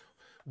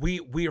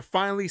 we are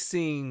finally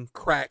seeing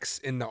cracks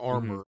in the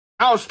armor.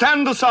 Now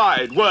stand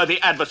aside,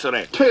 worthy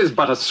adversary. 'Tis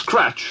but a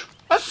scratch.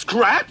 A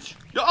scratch?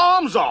 Your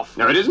arm's off.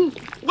 No, it isn't.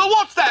 Well,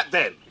 what's that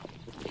then?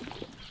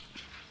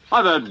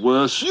 I've heard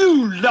worse.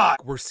 You lie.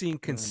 We're seeing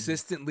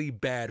consistently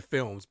bad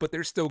films, but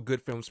there's still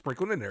good films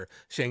sprinkled in there.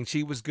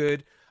 Shang-Chi was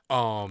good.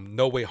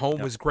 No Way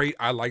Home was great.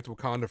 I liked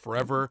Wakanda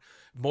Forever.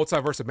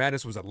 Multiverse of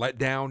Madness was a letdown.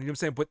 You know what I'm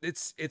saying? But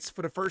it's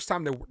for the first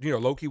time that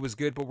Loki was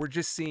good, but we're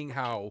just seeing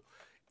how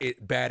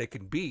bad it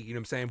can be. You know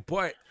what I'm saying?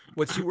 But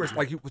what you were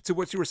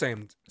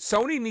saying,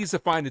 Sony needs to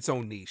find its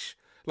own niche.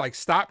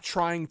 Stop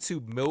trying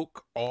to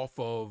milk off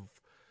of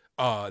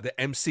the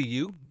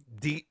MCU.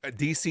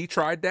 DC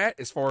tried that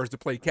as far as to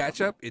play catch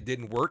up. It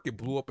didn't work. It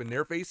blew up in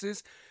their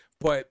faces.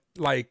 But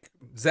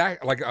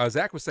Zach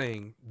was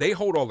saying, they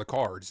hold all the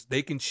cards.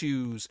 They can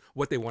choose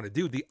what they want to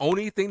do. The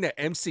only thing that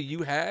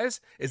MCU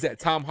has is that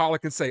Tom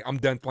Holland can say, "I'm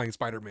done playing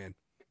Spider-Man."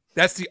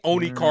 That's the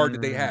only card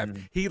that they have.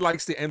 He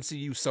likes the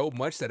MCU so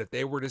much that if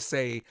they were to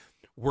say,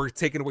 "We're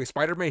taking away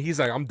Spider-Man," he's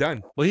like, "I'm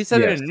done." Well, he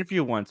said it in an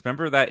interview once.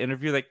 Remember that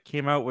interview that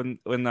came out when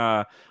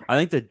I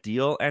think the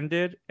deal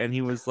ended, and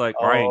he was like,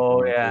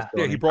 yeah,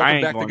 he brought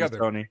them back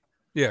together.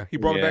 Yeah, he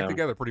brought it back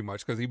together pretty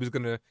much, because he was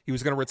gonna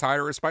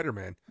retire as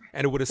Spider-Man,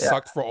 and it would have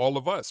sucked for all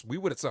of us. We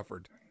would have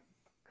suffered.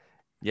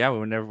 Yeah, we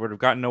would have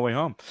gotten No Way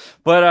Home.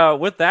 But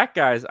with that,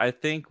 guys, I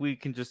think we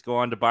can just go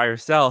on to buy or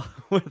sell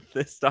with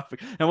this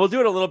topic, and we'll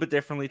do it a little bit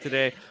differently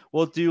today.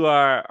 We'll do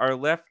our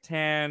left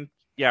hand.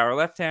 Yeah, our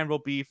left hand will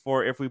be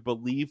for if we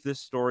believe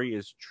this story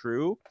is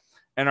true,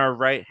 and our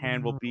right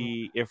hand will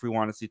be if we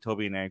want to see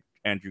Tobey and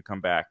Andrew come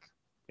back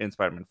in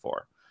Spider-Man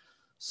 4.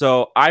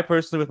 So I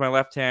personally, with my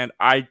left hand,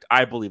 I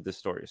believe this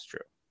story is true.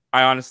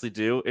 I honestly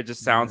do. It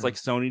just sounds like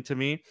Sony to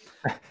me.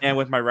 And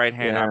with my right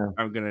hand,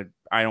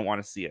 I don't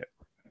want to see it.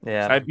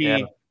 Yeah, so I'd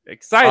be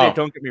excited.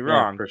 Don't get me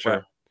wrong, for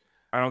sure.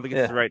 I don't think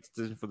it's the right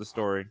decision for the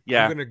story.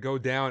 Yeah. I'm gonna go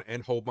down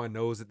and hold my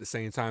nose at the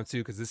same time too,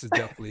 because this is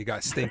definitely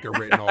got stinker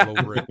written all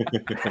over it.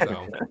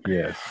 So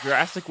yes.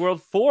 Jurassic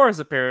World 4 is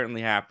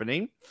apparently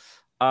happening.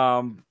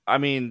 I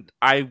mean,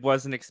 I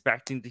wasn't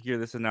expecting to hear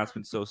this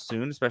announcement so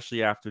soon,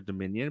 especially after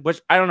Dominion,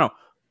 which I don't know.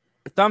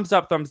 Thumbs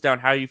up, thumbs down.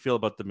 How do you feel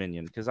about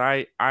Dominion? Because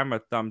I'm a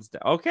thumbs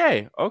down.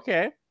 Okay.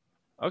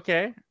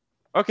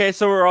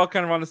 So we're all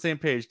kind of on the same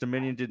page.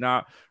 Dominion did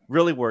not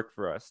really work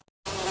for us.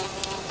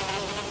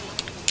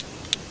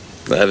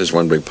 That is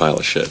one big pile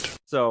of shit.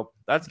 So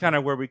that's kind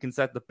of where we can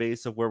set the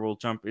base of where we'll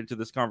jump into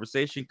this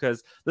conversation,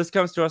 because this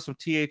comes to us from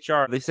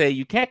THR. They say,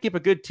 you can't keep a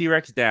good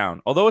T-Rex down.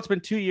 Although it's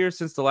been 2 years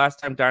since the last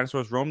time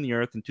dinosaurs roamed the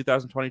Earth in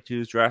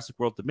 2022's Jurassic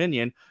World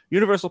Dominion,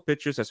 Universal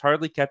Pictures has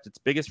hardly kept its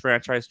biggest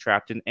franchise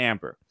trapped in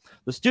amber.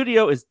 The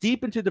studio is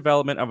deep into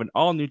development of an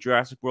all-new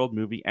Jurassic World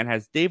movie and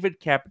has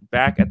David Koepp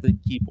back at the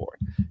keyboard.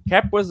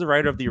 Koepp was the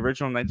writer of the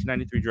original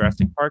 1993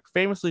 Jurassic Park,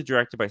 famously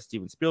directed by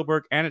Steven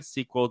Spielberg, and its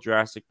sequel,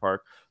 Jurassic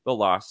Park: The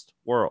Lost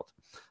World.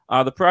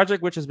 The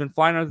project, which has been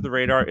flying under the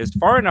radar, is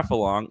far enough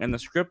along, and the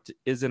script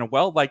is in a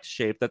well-liked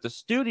shape that the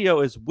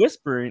studio is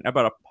whispering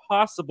about a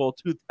possible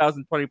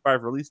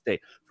 2025 release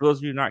date. For those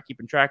of you not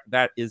keeping track,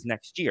 that is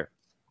next year.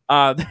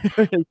 There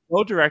is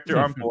no director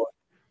on board,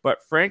 but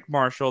Frank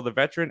Marshall, the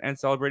veteran and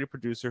celebrated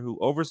producer who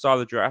oversaw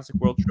the Jurassic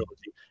World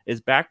trilogy,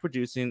 is back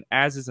producing,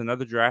 as is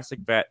another Jurassic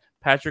vet,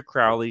 Patrick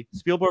Crowley.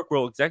 Spielberg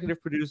will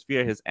executive produce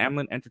via his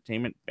Amblin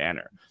Entertainment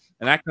banner.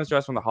 And that comes to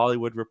us from the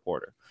Hollywood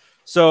Reporter.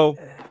 So,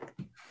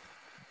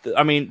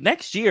 I mean,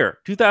 next year,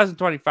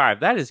 2025,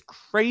 that is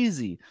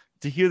crazy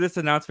to hear this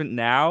announcement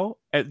now.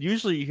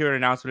 Usually you hear an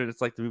announcement and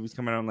it's like the movie's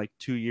coming out in like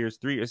 2 years,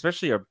 3 years,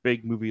 especially a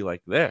big movie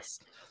like this.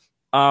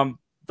 I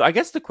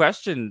guess the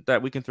question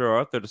that we can throw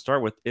out there to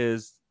start with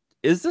is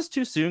this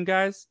too soon,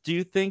 guys? Do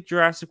you think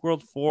Jurassic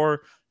World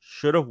 4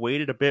 should have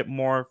waited a bit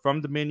more from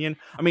Dominion?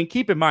 I mean,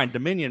 keep in mind,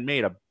 Dominion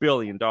made $1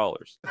 billion.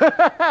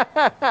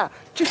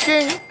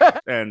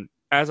 And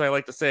as I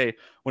like to say,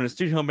 when a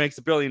studio makes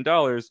 $1 billion,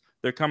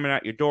 they're coming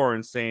at your door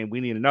and saying,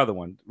 we need another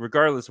one,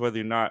 regardless whether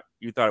or not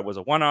you thought it was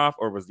a one-off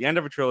or was the end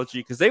of a trilogy.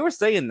 Because they were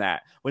saying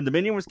that when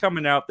Dominion was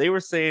coming out, they were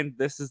saying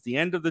this is the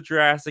end of the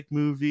Jurassic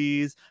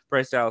movies.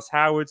 Bryce Dallas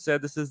Howard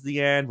said this is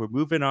the end. We're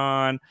moving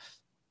on.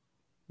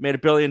 Made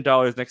 $1 billion.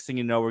 Next thing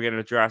you know, we're getting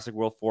a Jurassic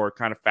World 4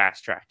 kind of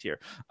fast-tracked here.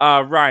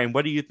 Ryan,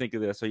 what do you think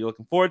of this? Are you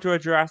looking forward to a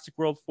Jurassic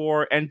World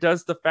 4? And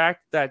does the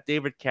fact that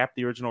David Koepp,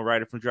 the original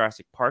writer from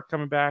Jurassic Park,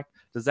 coming back,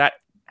 does that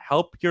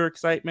help your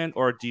excitement,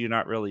 or do you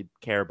not really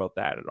care about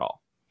that at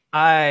all?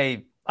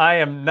 I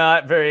am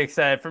not very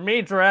excited. For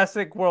me,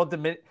 Jurassic World,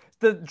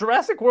 the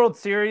Jurassic World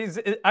series,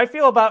 I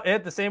feel about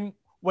it the same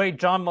way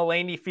John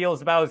Mulaney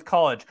feels about his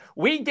college.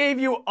 We gave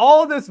you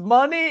all this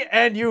money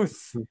and you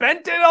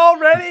spent it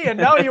already, and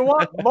now you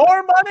want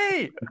more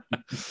money.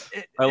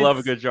 I love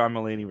a good John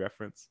Mulaney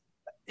reference.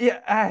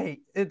 Yeah,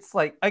 it's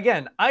like,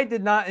 again, I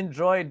did not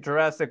enjoy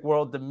Jurassic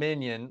World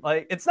Dominion.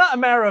 Like, it's not a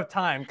matter of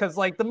time, because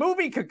like the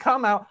movie could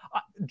come out.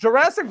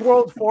 Jurassic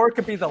World 4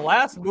 could be the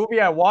last movie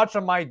I watch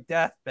on my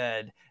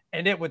deathbed,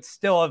 and it would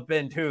still have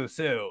been too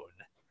soon.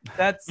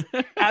 That's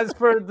as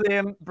for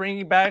them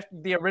bringing back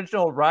the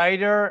original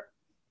writer.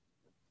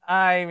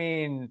 I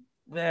mean,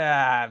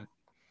 I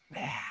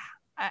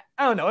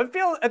don't know. It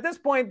feels at this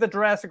point the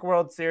Jurassic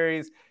World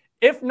series,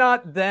 if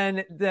not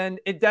then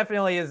it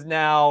definitely is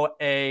now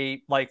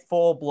a like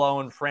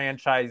full-blown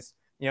franchise,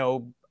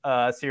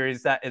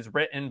 series that is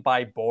written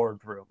by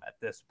Boardroom at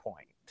this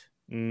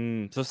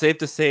point. So safe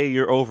to say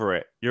you're over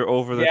it. You're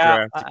over the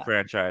Jurassic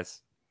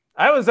franchise.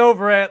 I was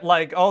over it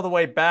like all the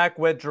way back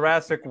with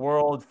Jurassic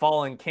World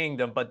Fallen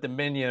Kingdom, but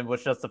Dominion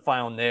was just the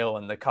final nail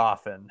in the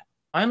coffin.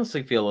 I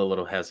honestly feel a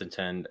little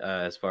hesitant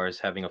as far as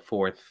having a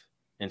fourth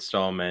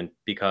installment,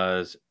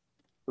 because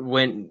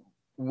when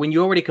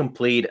you already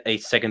complete a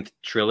second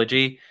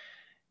trilogy,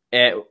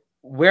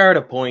 we're at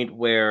a point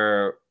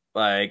where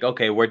like,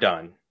 okay, we're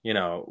done.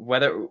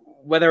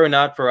 Whether or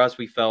not for us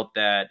we felt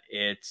that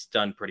it's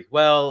done pretty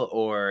well,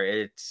 or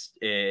it just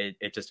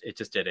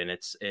didn't.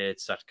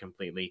 It's such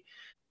completely.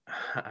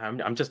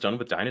 I'm just done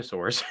with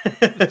dinosaurs.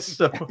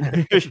 So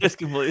you're just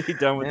completely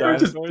done with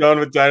dinosaurs. Just done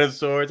with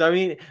dinosaurs. I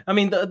mean,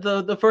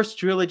 the first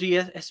trilogy,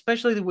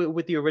 especially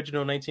with the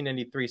original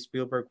 1993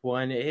 Spielberg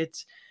one,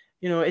 it's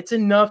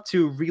enough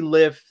to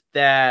relive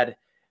that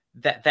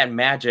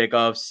magic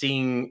of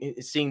seeing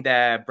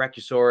that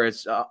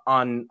Brachiosaurus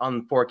on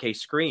 4K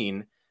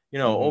screen,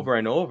 over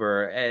and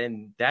over,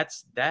 and that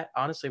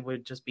honestly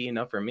would just be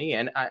enough for me.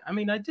 And I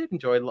mean, I did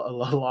enjoy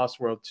Lost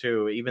World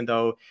too, even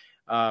though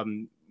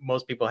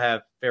most people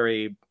have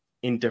very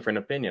indifferent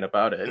opinion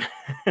about it.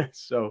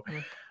 So,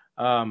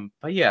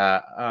 but yeah,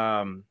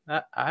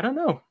 I don't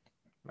know.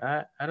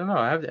 I don't know.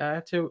 I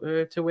have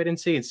to wait and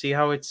see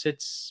how it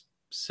sits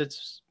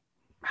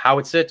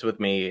with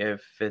me,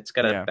 if it's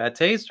got a bad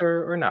taste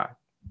or not.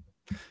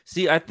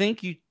 See, I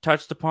think you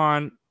touched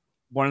upon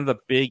one of the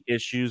big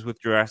issues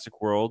with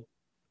Jurassic World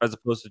as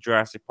opposed to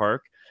Jurassic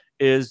Park.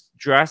 Is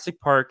Jurassic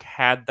Park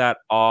had that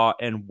awe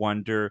and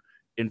wonder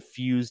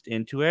infused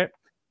into it.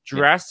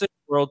 Jurassic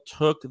World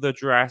took the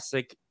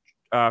Jurassic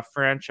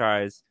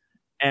franchise,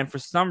 and for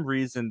some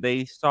reason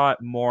they saw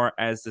it more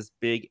as this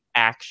big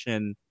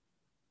action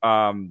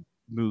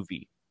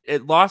movie.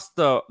 It lost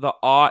the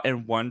awe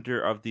and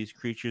wonder of these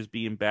creatures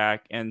being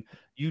back, and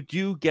you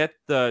do get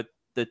the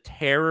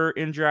terror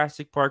in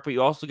Jurassic Park, but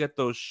you also get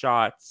those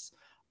shots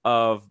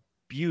of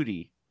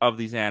beauty of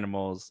these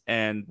animals,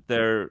 and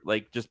they're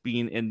like just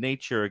being in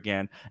nature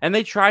again. And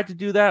they tried to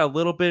do that a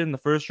little bit in the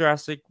first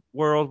Jurassic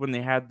World when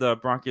they had the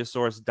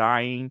Bronchiosaurus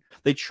dying.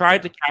 They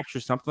tried to capture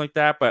something like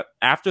that, but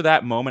after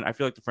that moment, I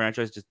feel like the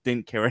franchise just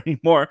didn't care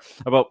anymore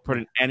about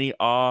putting any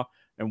awe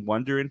and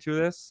wonder into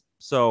this.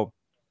 So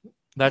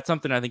that's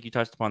something I think you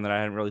touched upon that I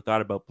hadn't really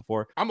thought about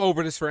before. I'm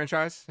over this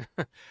franchise.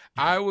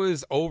 I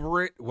was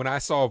over it when I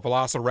saw a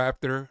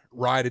Velociraptor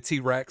ride a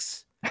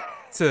T-Rex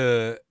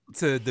to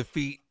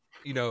defeat,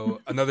 you know,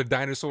 another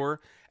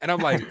dinosaur. And I'm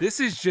like, this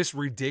is just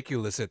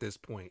ridiculous at this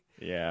point.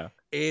 Yeah.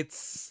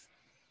 It's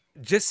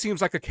just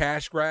seems like a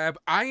cash grab.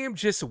 I am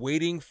just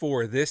waiting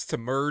for this to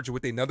merge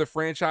with another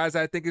franchise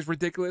I think is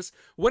ridiculous.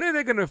 When are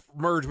they going to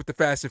merge with the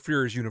Fast and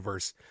Furious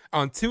universe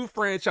on two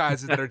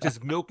franchises that are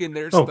just milking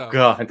their stuff?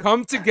 God.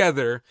 Come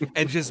together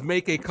and just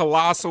make a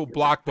colossal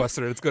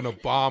blockbuster that's going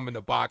to bomb in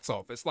the box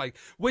office. Like,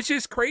 which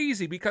is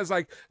crazy because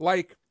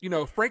like, you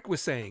know, Frank was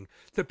saying,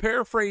 to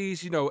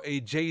paraphrase, you know, a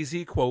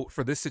Jay-Z quote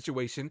for this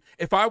situation,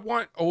 if I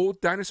want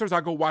old dinosaurs,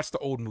 I'll go watch the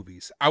old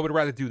movies. I would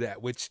rather do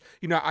that, which,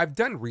 you know, I've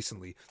done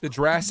recently. The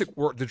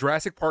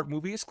Jurassic Park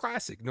movie is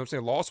classic. You know what I'm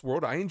saying? Lost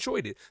World, I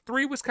enjoyed it.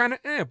 3 was kind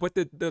of but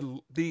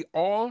the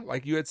all,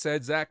 like you had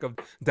said, Zach, of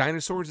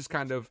dinosaurs is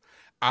kind of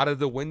out of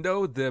the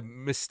window. The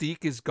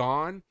mystique is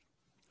gone.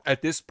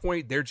 At this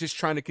point, they're just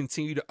trying to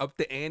continue to up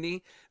the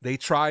ante. They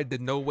tried the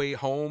No Way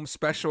Home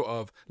special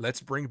of let's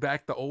bring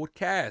back the old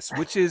cast,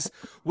 which is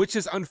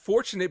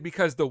unfortunate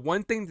because the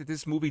one thing that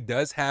this movie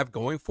does have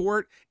going for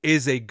it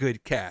is a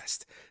good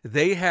cast.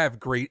 They have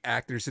great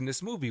actors in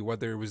this movie,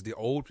 whether it was the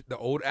old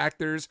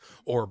actors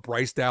or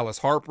Bryce Dallas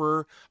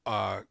Harper,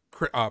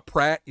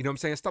 Pratt, you know what I'm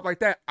saying, stuff like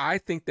that. I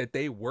think that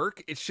they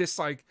work. It's just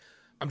like,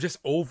 I'm just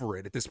over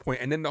it at this point.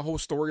 And then the whole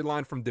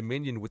storyline from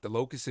Dominion with the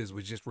locusts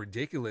was just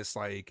ridiculous.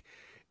 Like,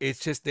 it's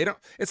just,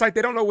 it's like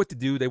they don't know what to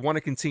do. They want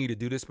to continue to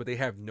do this, but they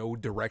have no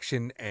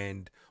direction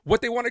and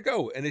what they want to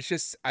go. And it's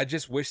just, I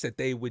just wish that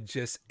they would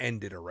just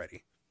end it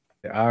already.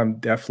 I'm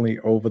definitely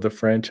over the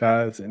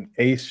franchise. And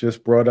Ace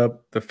just brought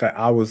up the fact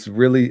I was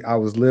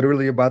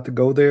literally about to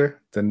go there.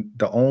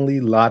 The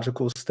only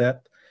logical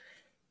step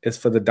is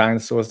for the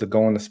dinosaurs to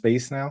go into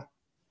space now.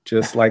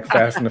 Just like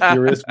Fast and the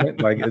Furious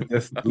went. Like,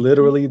 it's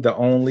literally the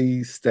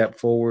only step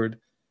forward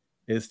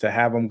is to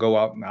have them go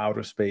out in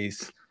outer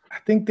space. I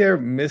think they're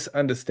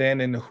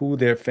misunderstanding who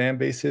their fan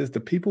base is.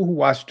 The people who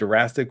watch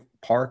Jurassic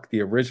Park,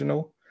 the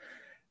original,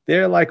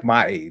 they're like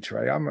my age,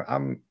 right?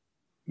 I'm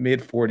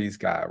mid-40s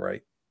guy,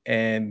 right?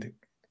 And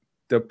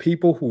the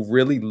people who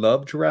really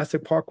loved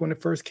Jurassic Park when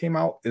it first came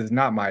out is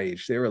not my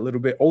age. They're a little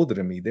bit older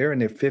than me. They're in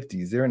their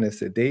 50s. They're in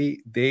this.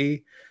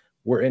 They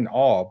were in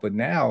awe. But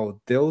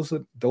now those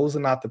are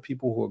not the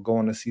people who are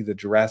going to see the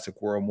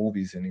Jurassic World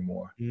movies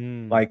anymore.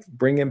 Like,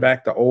 bringing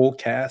back the old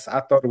cast, I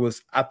thought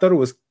it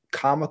was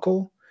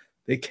comical.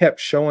 They kept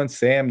showing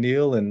Sam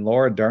Neill and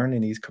Laura Dern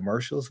in these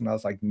commercials, and I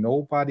was like,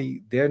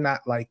 they're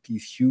not like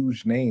these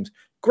huge names.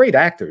 Great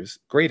actors,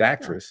 great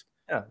actress.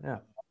 Yeah.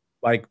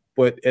 Like,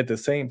 but at the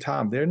same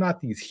time, they're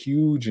not these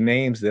huge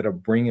names that are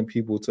bringing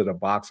people to the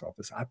box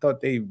office. I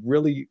thought they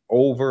really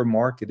over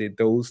marketed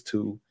those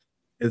two,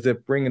 as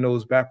if bringing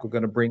those back, we're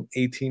going to bring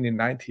 18 and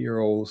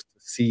 19-year-olds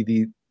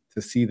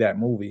to see that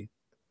movie.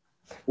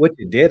 What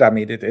it did, I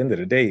mean, at the end of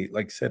the day,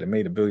 like you said, it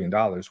made $1 billion,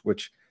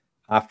 which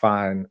I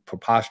find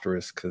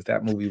preposterous because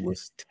that movie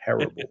was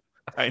terrible.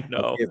 I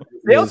know.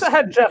 They also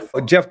had Jeff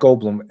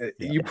Goldblum.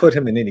 You put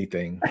him in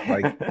anything.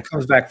 Like, he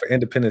comes back for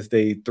Independence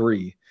Day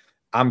 3.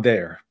 I'm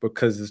there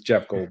because it's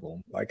Jeff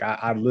Goldblum. Like,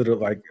 I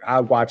literally, like,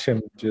 I watch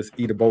him just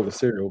eat a bowl of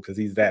cereal because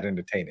he's that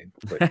entertaining.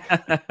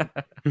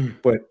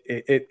 But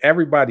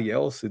everybody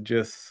else, it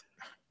just,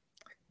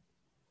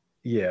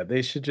 yeah,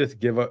 they should just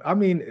give up. I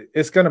mean,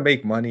 it's gonna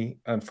make money,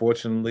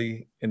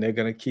 unfortunately, and they're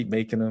gonna keep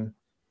making them.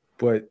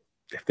 But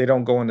if they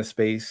don't go into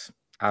space,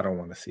 I don't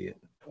want to see it.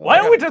 Why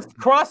don't we just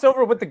cross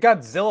over with the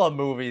Godzilla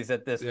movies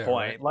at this point?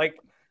 Right. Like,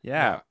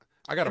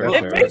 I got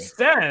it makes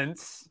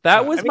sense.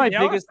 That was my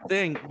biggest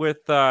thing with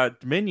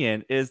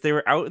Dominion is they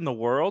were out in the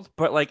world,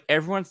 but like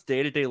everyone's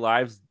day-to-day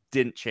lives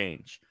didn't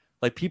change.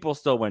 Like, people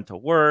still went to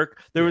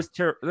work. There was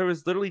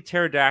literally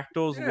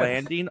pterodactyls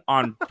landing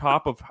on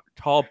top of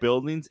tall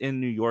buildings in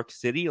New York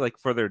City, like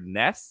for their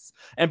nests,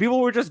 and people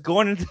were just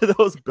going into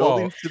those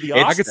buildings to the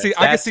office.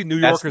 I can see New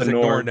Yorkers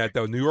ignoring that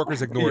though. New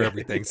Yorkers ignore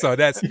everything, so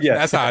that's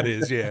how it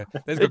is. Yeah,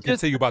 they're gonna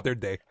continue about their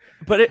day.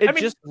 But it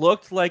just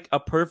looked like a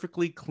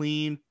perfectly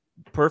clean,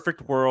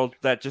 perfect world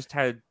that just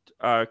had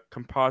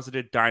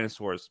composited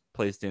dinosaurs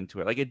placed into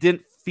it. Like, it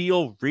didn't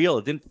feel real.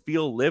 It didn't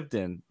feel lived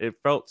in. It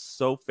felt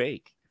so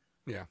fake.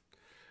 Yeah.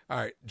 All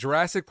right,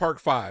 Jurassic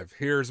Park 5.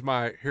 Here's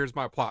my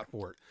plot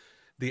for it.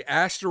 The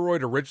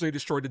asteroid originally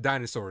destroyed the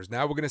dinosaurs.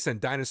 Now we're going to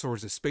send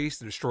dinosaurs to space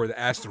to destroy the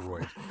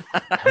asteroid.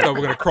 So we're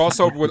going to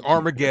cross over with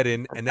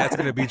Armageddon, and that's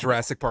going to be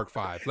Jurassic Park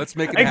 5. Let's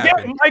make it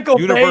happen. Get Michael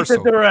Bay to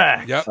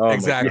direct. Yep,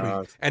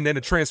 exactly. And then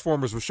the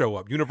Transformers will show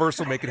up.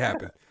 Universal, make it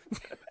happen.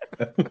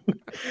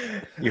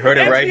 You heard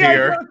it right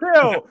here.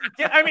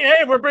 I mean,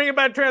 hey, we're bringing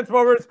back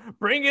Transformers.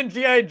 Bring in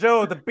G.I.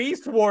 Joe, the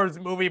Beast Wars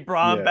movie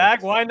brought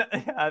back. Why not?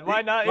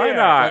 Why not? Why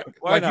not?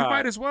 Why like not? You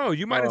might as well.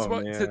 You might as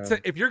well.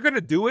 If you're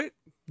gonna do it,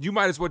 you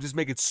might as well just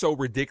make it so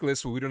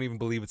ridiculous where we don't even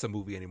believe it's a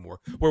movie anymore.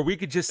 Where we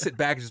could just sit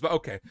back and just,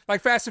 okay,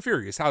 like Fast and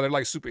Furious, how they're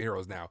like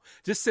superheroes now.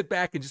 Just sit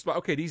back and just,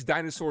 okay, these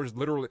dinosaurs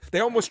literally, they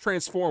almost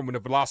transformed when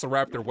the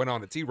Velociraptor went on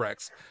the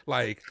T-Rex.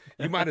 Like,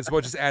 you might as well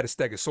just add a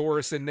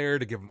Stegosaurus in there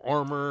to give them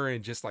armor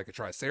and just like a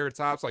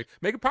Triceratops. Like,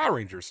 make it Power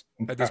Rangers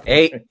at this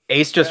point.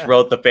 Ace just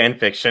wrote the fan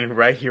fiction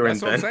right here and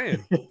then. That's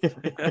what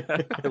I'm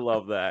saying. I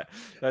love that.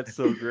 That's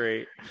so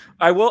great.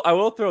 I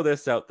will throw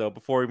this out, though,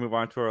 before we move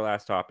on to our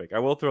last topic. I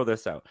will throw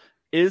this out.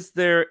 Is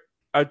there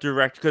a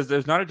director, because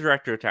there's not a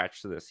director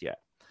attached to this yet.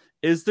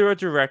 Is there a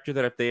director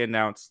that if they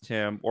announced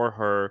him or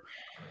her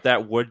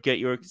that would get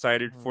you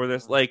excited for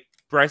this? Like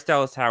Bryce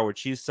Dallas Howard,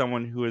 she's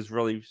someone who is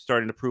really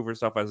starting to prove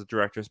herself as a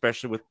director,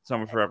 especially with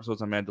some of her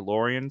episodes on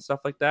Mandalorian and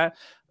stuff like that.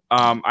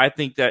 I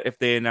think that if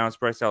they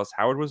announced Bryce Dallas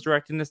Howard was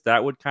directing this,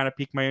 that would kind of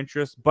pique my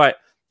interest. But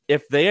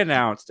if they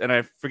announced,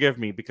 and forgive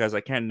me because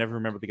I can't never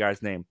remember the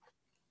guy's name,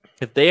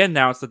 if they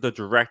announced that the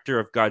director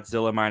of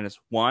Godzilla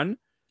 -1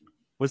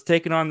 was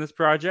taking on this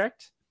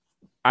project,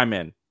 I'm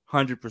in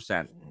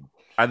 100%.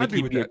 I think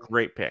he'd be a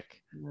great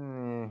pick.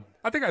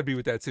 I think I'd be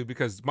with that too,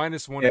 because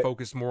 -1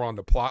 focused more on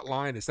the plot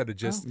line instead of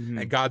just,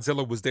 and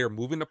Godzilla was there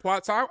moving the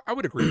plot. So I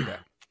would agree with that.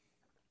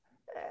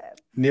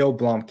 Neil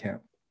Blomkamp.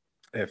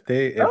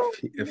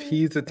 If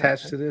he's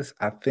attached to this,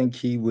 I think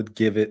he would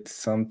give it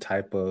some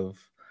type of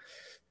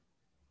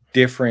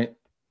different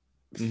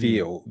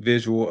feel,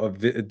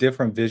 a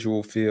different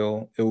visual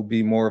feel. It will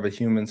be more of a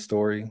human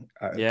story,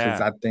 because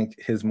I think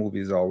his movie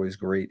is always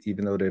great,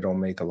 even though they don't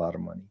make a lot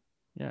of money.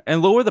 Yeah,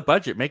 and lower the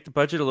budget, make the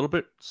budget a little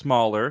bit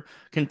smaller,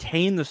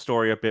 contain the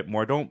story a bit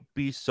more. Don't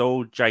be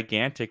so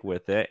gigantic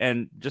with it,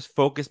 and just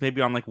focus maybe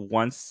on like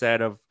one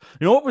set of.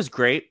 You know what was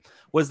great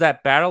was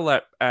that battle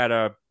at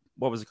a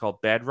what was it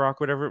called, Bedrock,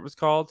 whatever it was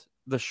called,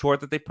 the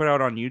short that they put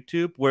out on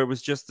YouTube, where it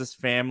was just this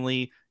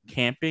family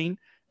camping.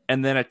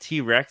 And then a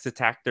T-Rex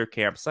attacked their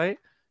campsite.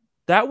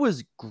 That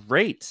was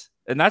great.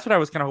 And that's what I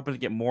was kind of hoping to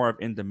get more of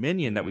in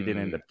Dominion that we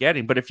didn't end up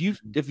getting. But if you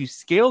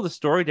scale the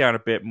story down a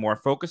bit more,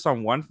 focus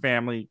on one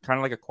family, kind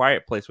of like A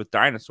Quiet Place with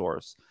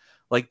dinosaurs,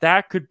 like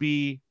that could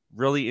be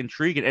really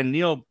intriguing. And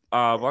Neil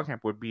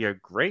Blomkamp would be a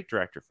great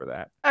director for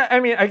that. I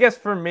mean, I guess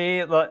for me,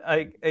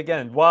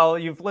 again, while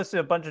you've listed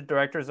a bunch of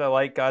directors I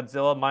like,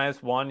 Godzilla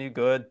 -1, you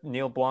good.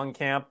 Neil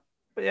Blomkamp,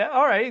 but yeah,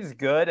 all right, he's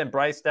good. And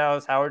Bryce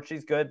Dallas Howard,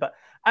 she's good. But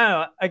I don't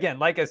know. Again,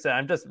 like I said,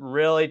 I'm just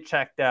really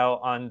checked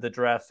out on the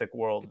Jurassic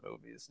World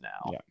movies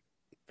now. Yeah,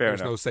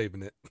 There's no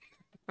saving it.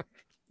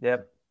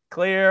 Yep,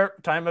 clear.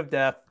 Time of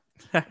death.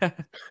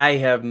 I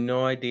have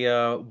no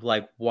idea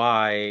like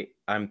why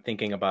I'm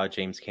thinking about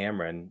James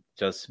Cameron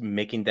just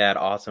making that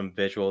awesome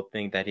visual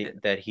thing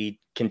that he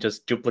can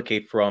just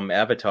duplicate from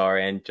Avatar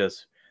and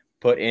just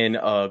put in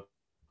a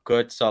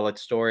good solid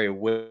story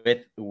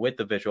with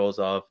the visuals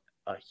of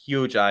a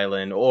huge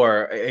island,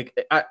 or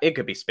it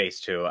could be space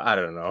too. I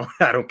don't know.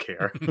 I don't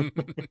care.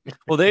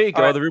 Well, there you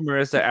go. Right. The rumor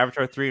is that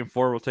Avatar 3 and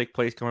 4 will take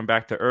place coming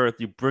back to Earth.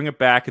 You bring it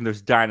back and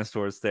there's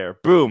dinosaurs there.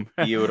 Boom.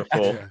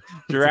 Beautiful.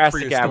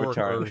 Jurassic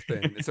Avatar. Earth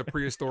and it's a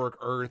prehistoric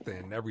Earth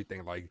and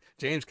everything. Like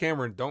James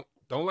Cameron, don't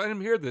let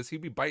him hear this.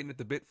 He'd be biting at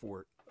the bit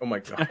for it. Oh my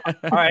god.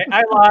 All right,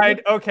 I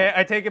lied. Okay,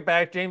 I take it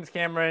back. James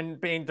Cameron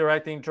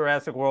directing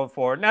Jurassic World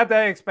 4. Not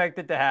that I expect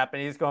it to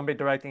happen. He's going to be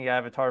directing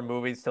Avatar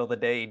movies till the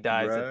day he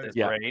dies at this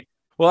rate.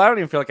 Well, I don't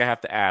even feel like I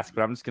have to ask,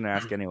 but I'm just going to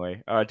ask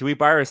anyway. Do we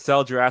buy or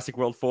sell Jurassic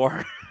World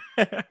 4?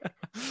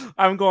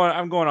 I'm going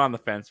on the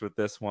fence with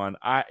this one.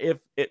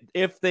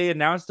 If they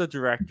announce the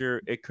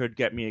director, it could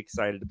get me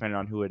excited depending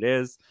on who it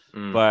is.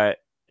 But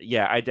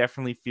yeah, I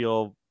definitely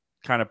feel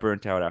kind of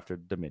burnt out after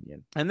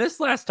Dominion. And this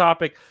last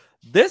topic,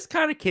 this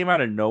kind of came out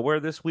of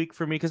nowhere this week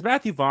for me because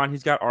Matthew Vaughn,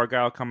 he's got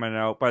Argyle coming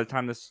out. By the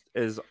time this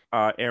is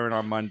airing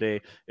on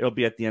Monday, it'll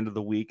be at the end of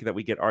the week that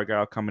we get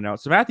Argyle coming out.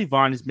 So Matthew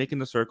Vaughn is making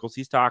the circles.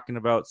 He's talking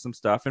about some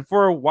stuff. And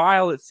for a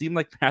while, it seemed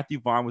like Matthew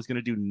Vaughn was going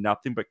to do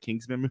nothing but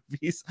Kingsman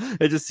movies.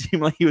 It just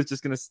seemed like he was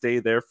just going to stay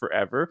there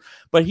forever.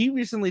 But he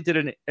recently did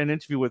an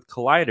interview with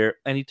Collider,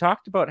 and he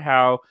talked about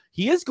how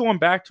he is going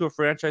back to a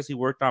franchise he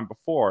worked on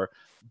before,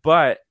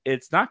 but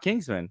it's not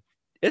Kingsman.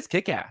 It's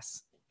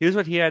Kick-Ass. Here's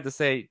what he had to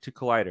say to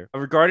Collider.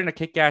 Regarding a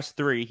Kick-Ass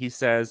 3, he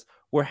says,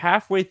 "We're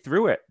halfway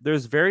through it.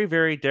 There's very,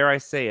 very, dare I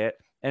say it,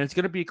 and it's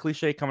going to be a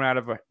cliche coming out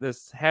of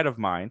this head of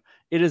mine.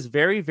 It is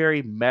very,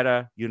 very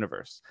meta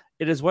universe.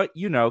 It is what,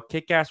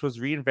 Kick-Ass was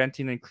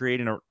reinventing and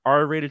creating an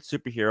R-rated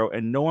superhero,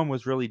 and no one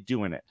was really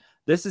doing it.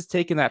 This is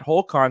taking that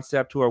whole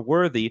concept to a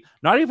worthy,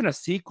 not even a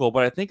sequel,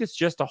 but I think it's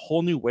just a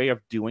whole new way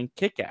of doing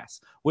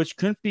Kick-Ass, which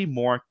couldn't be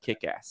more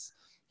Kick-Ass."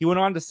 He went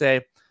on to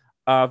say,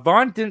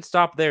 Vaughn didn't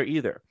stop there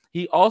either.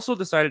 He also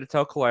decided to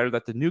tell Collider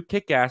that the new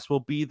Kick-Ass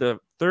will be the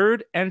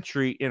third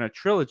entry in a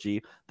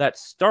trilogy that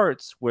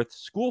starts with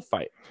School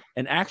Fight,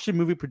 an action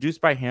movie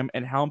produced by him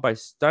and helmed by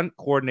stunt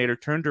coordinator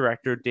turned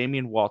director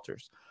Damian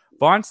Walters.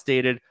 Vaughn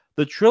stated,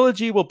 "The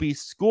trilogy will be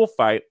School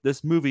Fight,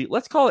 this movie,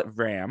 let's call it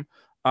Ram,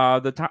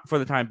 for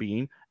the time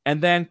being,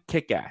 and then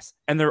Kick-Ass,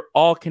 and they're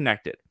all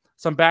connected.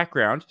 Some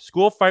background,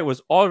 School Fight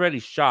was already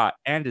shot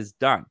and is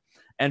done,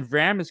 and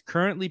Ram is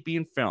currently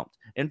being filmed.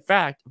 In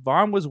fact,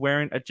 Vaughn was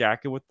wearing a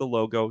jacket with the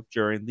logo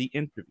during the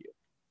interview."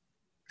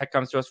 That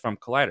comes to us from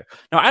Collider.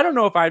 Now, I don't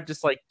know if I've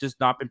just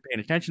not been paying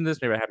attention to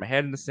this. Maybe I had my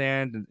head in the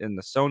sand in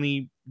the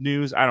Sony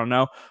news. I don't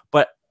know.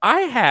 But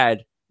I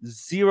had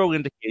zero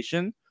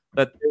indication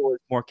that there was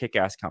more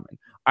Kick-Ass coming.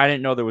 I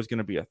didn't know there was going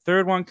to be a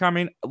third one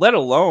coming, let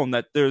alone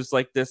that there's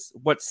like this,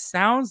 what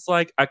sounds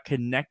like a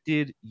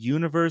connected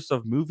universe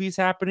of movies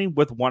happening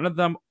with one of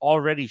them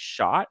already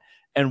shot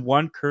and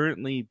one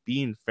currently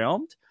being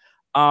filmed.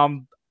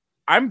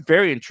 I'm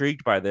very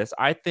intrigued by this.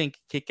 I think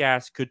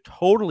Kick-Ass could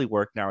totally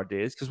work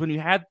nowadays because when you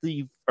had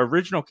the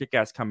original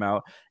Kick-Ass come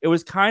out, it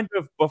was kind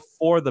of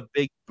before the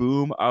big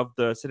boom of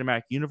the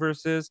cinematic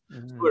universes.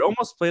 So it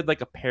almost played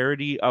like a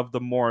parody of the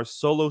more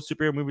solo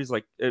superhero movies,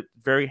 like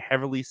very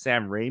heavily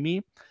Sam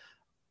Raimi.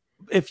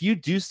 If you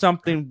do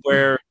something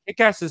where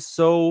Kick-Ass is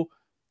so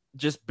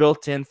just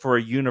built in for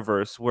a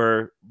universe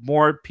where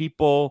more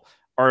people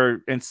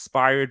are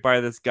inspired by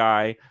this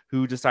guy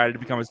who decided to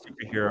become a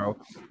superhero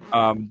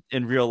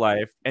in real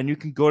life, and you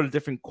can go to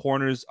different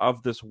corners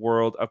of this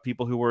world of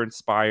people who were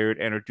inspired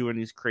and are doing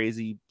these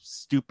crazy,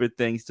 stupid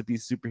things to be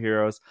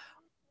superheroes.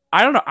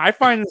 I don't know. I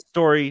find the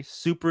story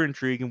super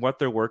intriguing, what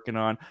they're working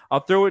on. I'll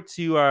throw it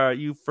to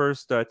you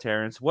first,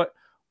 Terrance. What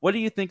do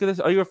you think of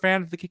this? Are you a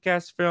fan of the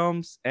Kick-Ass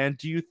films? And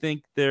do you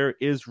think there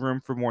is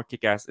room for more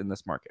Kick-Ass in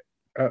this market?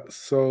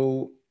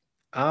 So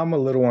I'm a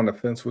little on the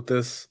fence with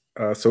this.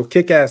 So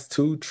Kick-Ass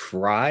 2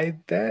 tried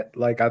that.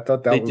 Like, I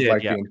thought that was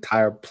the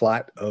entire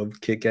plot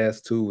of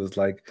Kick-Ass 2 was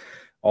like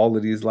all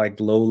of these like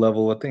low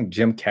level. I think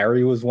Jim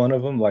Carrey was one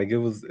of them. Like it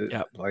was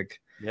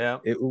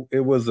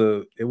it was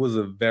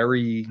a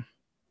very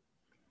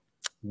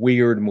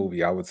weird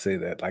movie. I would say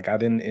that. Like I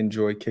didn't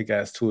enjoy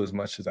Kick-Ass 2 as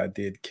much as I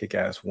did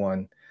Kick-Ass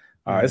 1.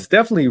 It's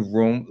definitely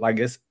room. Like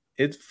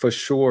it for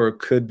sure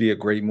could be a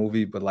great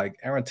movie, but like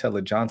Aaron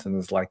Taylor Johnson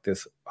is like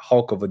this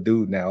Hulk of a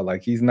dude now.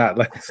 Like he's not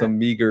like some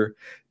meager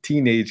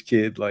teenage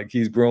kid. Like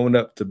he's grown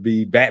up to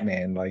be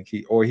Batman. Like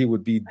he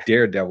would be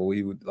Daredevil.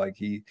 He would like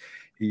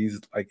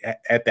he's like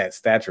at that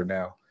stature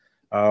now.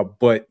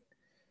 But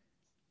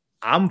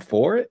I'm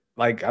for it.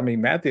 Like I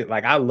mean, Matthew.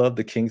 Like I love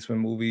the Kingsman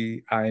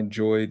movie. I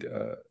enjoyed.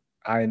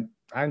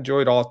 I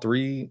enjoyed all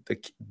three.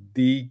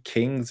 The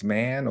King's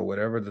Man or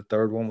whatever the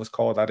third one was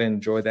called. I didn't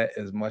enjoy that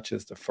as much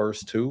as the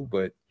first two,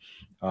 but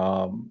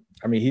I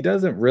mean, he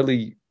doesn't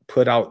really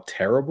put out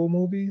terrible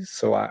movies.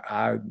 So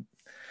I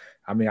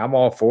mean, I'm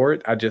all for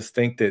it. I just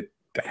think that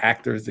the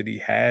actors that he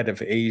had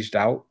have aged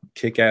out.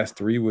 Kick-Ass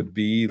 3 would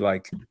be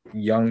like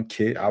young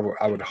kid. I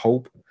would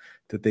hope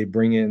that they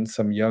bring in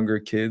some younger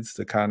kids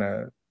to kind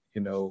of,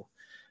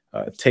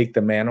 take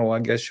the mantle, I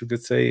guess you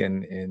could say,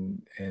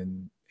 and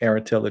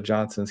Aaron Taylor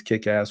Johnson's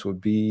Kick-Ass would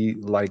be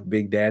like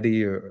Big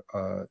Daddy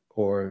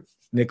or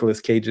Nicolas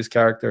Cage's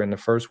character in the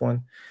first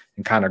one,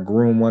 and kind of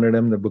groom one of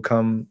them to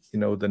become,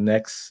 the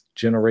next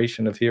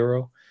generation of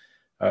hero.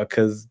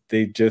 Because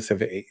they just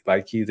have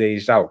like he's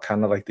aged out,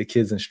 kind of like the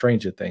kids in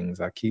Stranger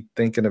Things. I keep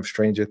thinking of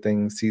Stranger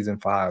Things season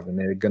 5, and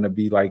they're gonna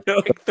be like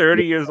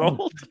 30 years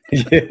old.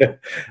 Yeah,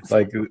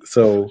 like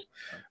so.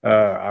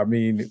 I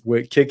mean,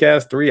 with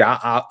Kick-Ass 3,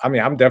 I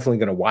mean, I'm definitely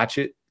gonna watch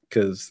it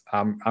because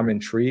I'm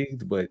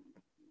intrigued, but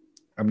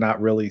I'm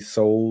not really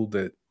sold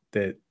that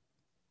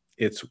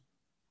it's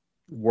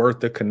worth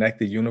the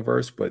connected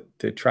universe, but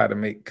they try to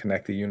make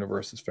connected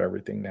universes for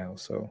everything now.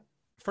 So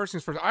first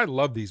things first, I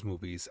love these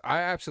movies. I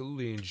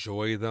absolutely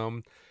enjoy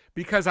them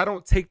because I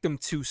don't take them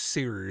too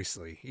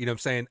seriously. You know what I'm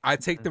saying? I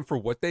take them for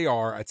what they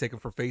are. I take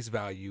them for face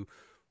value.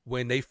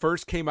 When they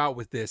first came out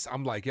with this,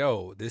 I'm like,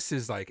 yo, this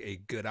is like a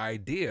good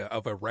idea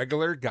of a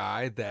regular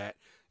guy that,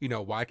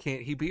 why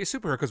can't he be a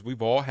superhero? Because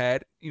we've all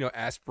had,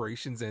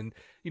 aspirations and,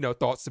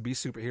 thoughts to be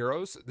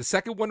superheroes. The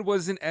second one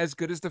wasn't as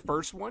good as the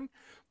first one,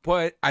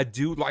 but I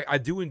do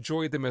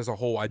enjoy them as a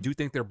whole. I do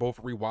think they're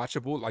both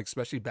rewatchable, like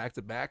especially back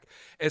to back.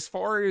 As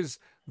far as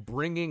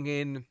bringing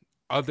in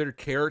other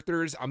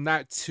characters, I'm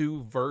not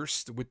too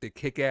versed with the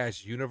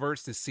Kick-Ass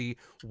universe to see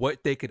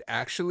what they could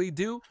actually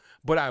do,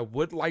 but I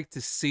would like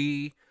to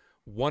see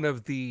one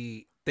of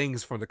the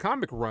things from the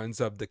comic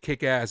runs of the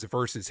Kick-Ass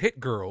versus Hit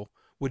Girl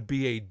would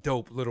be a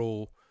dope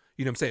little,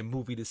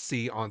 movie to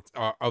see on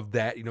of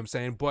that,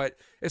 But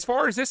as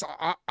far as this,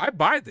 I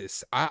buy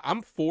this.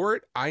 I'm for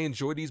it. I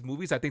enjoy these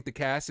movies. I think the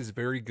cast is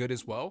very good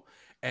as well.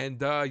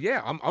 And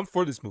yeah, I'm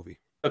for this movie.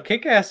 So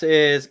Kick-Ass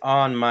is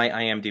on my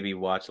IMDb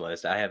watch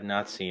list. I have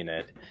not seen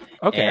it.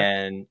 Okay.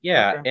 And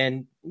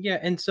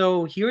and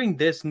so hearing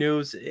this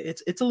news,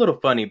 it's a little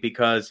funny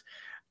because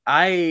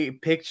I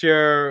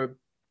compare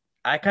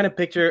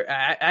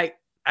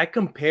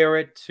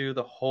it to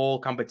the whole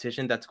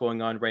competition that's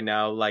going on right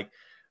now. Like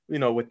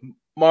with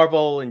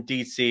Marvel and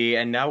DC,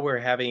 and now we're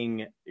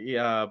having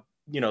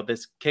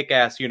this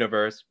kick-ass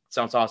universe.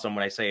 Sounds awesome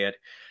when I say it.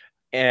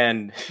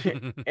 And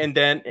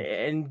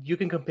and you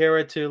can compare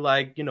it to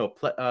like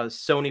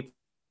Sony,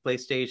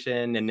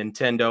 PlayStation, and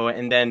Nintendo,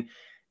 and then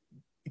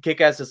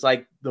Kick-Ass is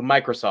like the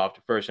Microsoft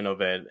version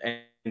of it,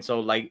 and so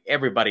like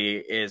everybody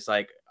is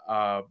like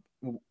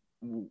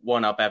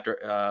one up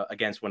after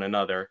against one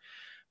another.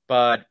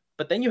 But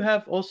then you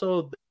have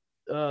also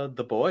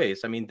the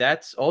boys. I mean,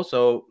 that's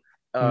also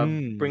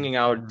bringing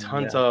out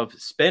tons of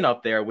spin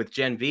up there with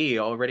Gen V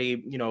already.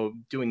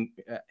 Doing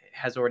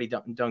has already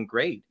done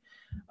great.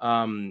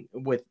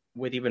 With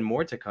even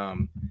more to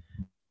come.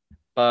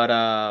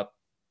 But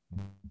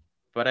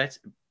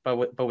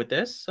with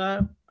this,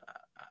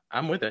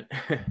 I'm with it.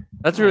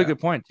 That's a really good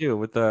point too.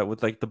 With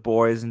like the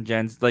boys and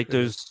gens, like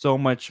there's so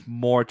much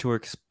more to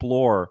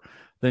explore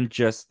than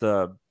just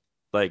the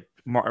like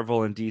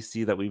Marvel and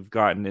DC that we've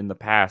gotten in the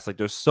past. Like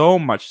there's so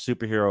much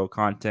superhero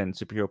content,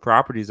 superhero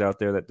properties out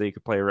there that they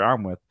could play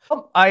around with.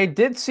 I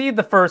did see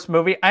the first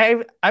movie.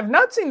 I've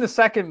not seen the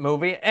second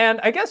movie, and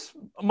I guess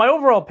my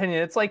overall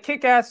opinion, it's like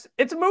Kick-Ass.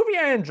 It's a movie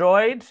I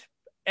enjoyed,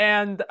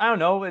 and I don't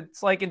know.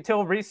 It's like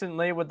until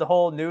recently with the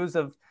whole news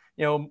of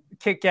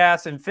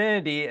Kick-Ass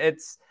Infinity.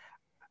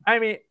 I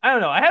mean, I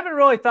don't know. I haven't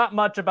really thought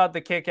much about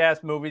the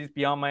Kick-Ass movies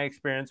beyond my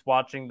experience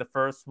watching the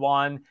first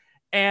one.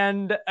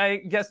 And I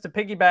guess to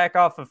piggyback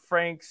off of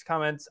Frank's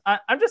comments,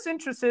 I'm just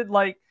interested,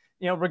 like,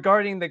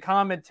 regarding the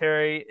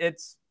commentary,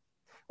 it's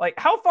like,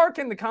 how far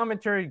can the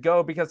commentary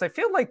go? Because I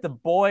feel like The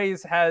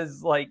Boys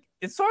has like,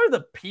 it's sort of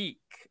the peak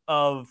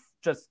of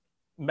just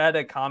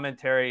meta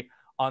commentary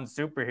on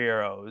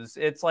superheroes.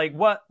 It's like,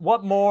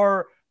 what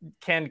more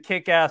can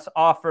Kick-Ass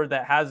offer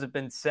that hasn't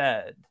been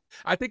said?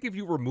 I think if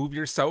you remove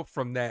yourself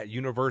from that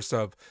universe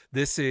of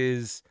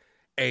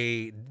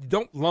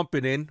don't lump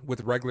it in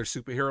with regular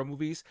superhero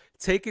movies,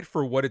 take it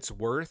for what it's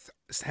worth,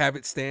 have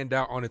it stand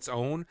out on its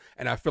own,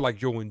 and I feel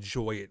like you'll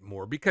enjoy it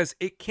more because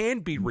it can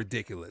be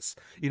ridiculous,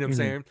 you know what I'm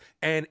saying?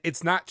 And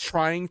it's not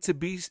trying to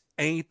be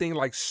anything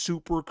like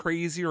super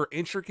crazy or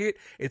intricate.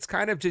 It's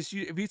kind of just,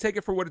 if you take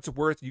it for what it's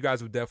worth, you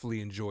guys would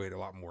definitely enjoy it a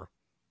lot more.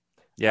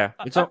 Yeah,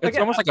 it's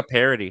almost like a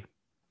parody.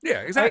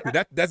 Yeah, exactly.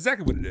 That's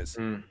exactly what it is.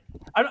 I'm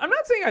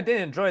not saying I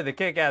didn't enjoy the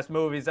Kick-Ass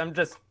movies. I'm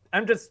just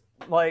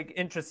like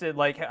interested,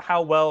 like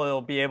how well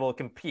it'll be able to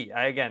compete.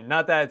 Again,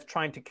 not that it's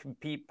trying to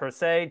compete per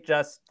se,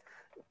 just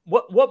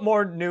what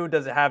more new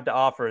does it have to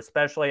offer,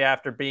 especially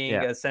after being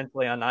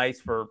essentially on ice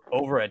for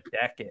over a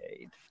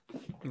decade.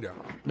 Yeah.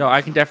 No,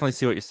 I can definitely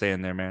see what you're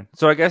saying there, man.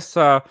 So I guess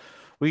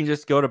we can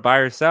just go to buy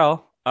or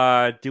sell.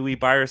 Do we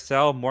buy or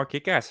sell more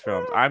Kick-Ass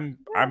films? I'm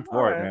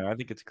for it, man. I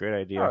think it's a great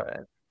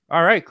idea.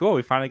 All right, cool.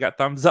 We finally got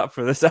thumbs up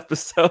for this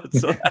episode,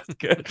 so that's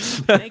good.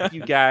 Thank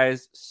you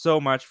guys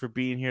so much for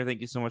being here. Thank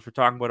you so much for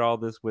talking about all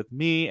this with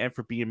me and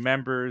for being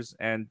members.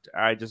 And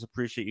I just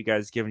appreciate you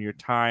guys giving your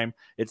time.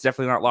 It's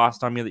definitely not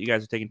lost on me that you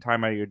guys are taking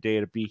time out of your day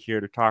to be here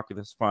to talk with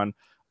this fun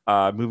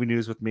movie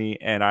news with me,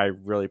 and I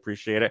really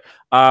appreciate it.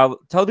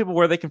 Tell people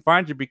where they can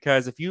find you,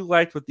 because if you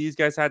liked what these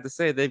guys had to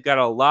say, they've got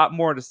a lot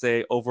more to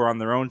say over on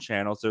their own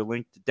channels. They're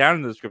linked down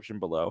in the description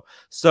below.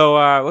 So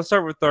let's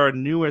start with our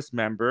newest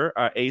member,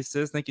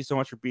 Aces. Thank you so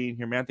much for being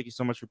here, man. Thank you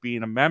so much for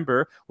being a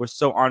member. We're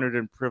so honored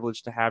and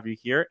privileged to have you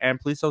here, and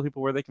please tell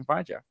people where they can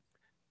find you.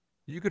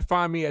 You could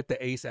find me at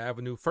the Ace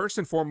Avenue. First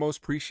and foremost,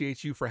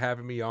 appreciate you for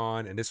having me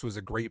on. And this was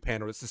a great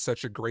panel. This is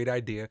such a great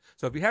idea.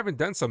 So if you haven't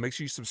done so, make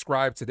sure you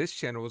subscribe to this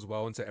channel as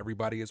well and to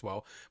everybody as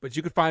well. But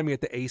you can find me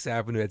at the Ace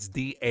Avenue. That's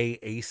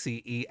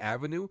DAACE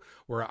Avenue,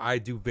 where I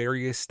do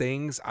various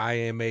things. I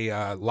am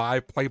a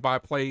live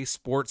play-by-play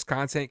sports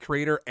content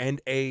creator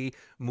and a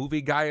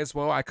movie guy as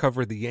well. I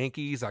cover the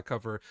Yankees. I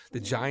cover the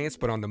Giants.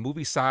 But on the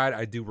movie side,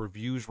 I do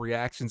reviews,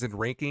 reactions, and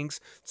rankings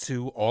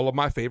to all of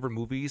my favorite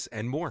movies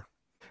and more.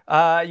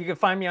 You can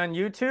find me on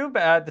YouTube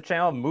at the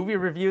channel Movie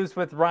Reviews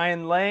with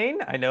Ryan Lane.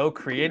 I know,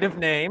 creative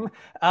name.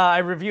 I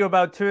review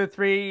about 2 or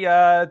 3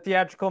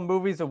 theatrical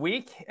movies a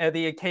week,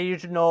 the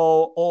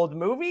occasional old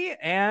movie,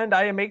 and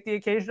I make the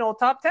occasional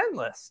top 10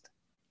 list.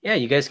 Yeah,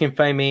 you guys can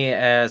find me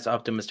as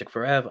Optimistic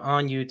Forever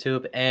on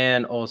YouTube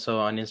and also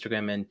on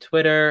Instagram and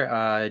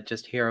Twitter.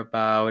 Just hear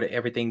about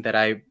everything that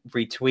I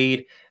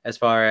retweet as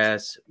far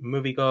as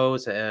movie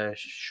goes,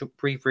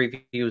 brief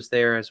reviews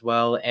there as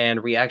well,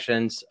 and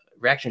reaction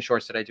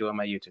shorts that I do on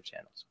my YouTube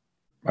channels.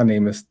 My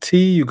name is T.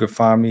 You can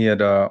find me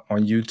at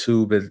on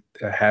YouTube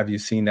at Have You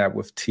Seen That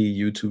with T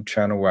YouTube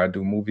channel, where I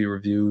do movie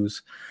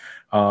reviews.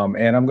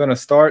 And I'm going to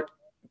start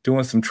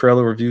doing some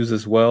trailer reviews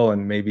as well,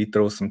 and maybe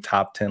throw some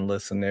top 10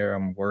 lists in there.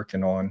 I'm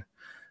working on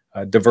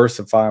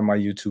diversifying my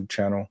YouTube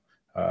channel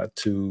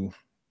to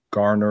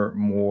garner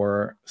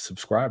more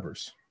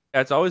subscribers. Yeah,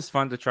 it's always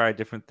fun to try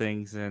different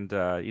things, and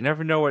you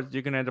never know what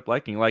you're going to end up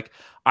liking. Like,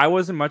 I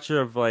wasn't much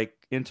of like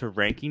into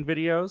ranking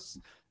videos.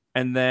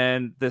 And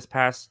then this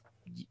past,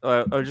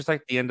 or just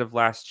like the end of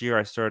last year,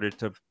 I started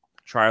to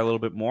try a little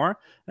bit more.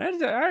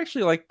 And I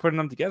actually like putting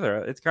them together.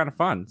 It's kind of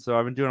fun. So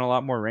I've been doing a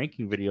lot more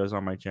ranking videos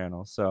on my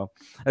channel. So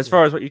as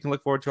far as what you can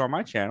look forward to on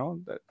my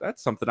channel,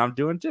 that's something I'm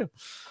doing too.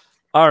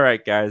 All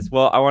right, guys.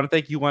 Well, I want to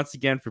thank you once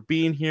again for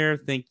being here.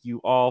 Thank you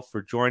all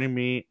for joining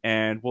me,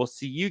 and we'll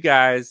see you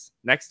guys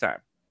next time.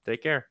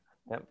 Take care.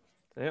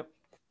 Yep.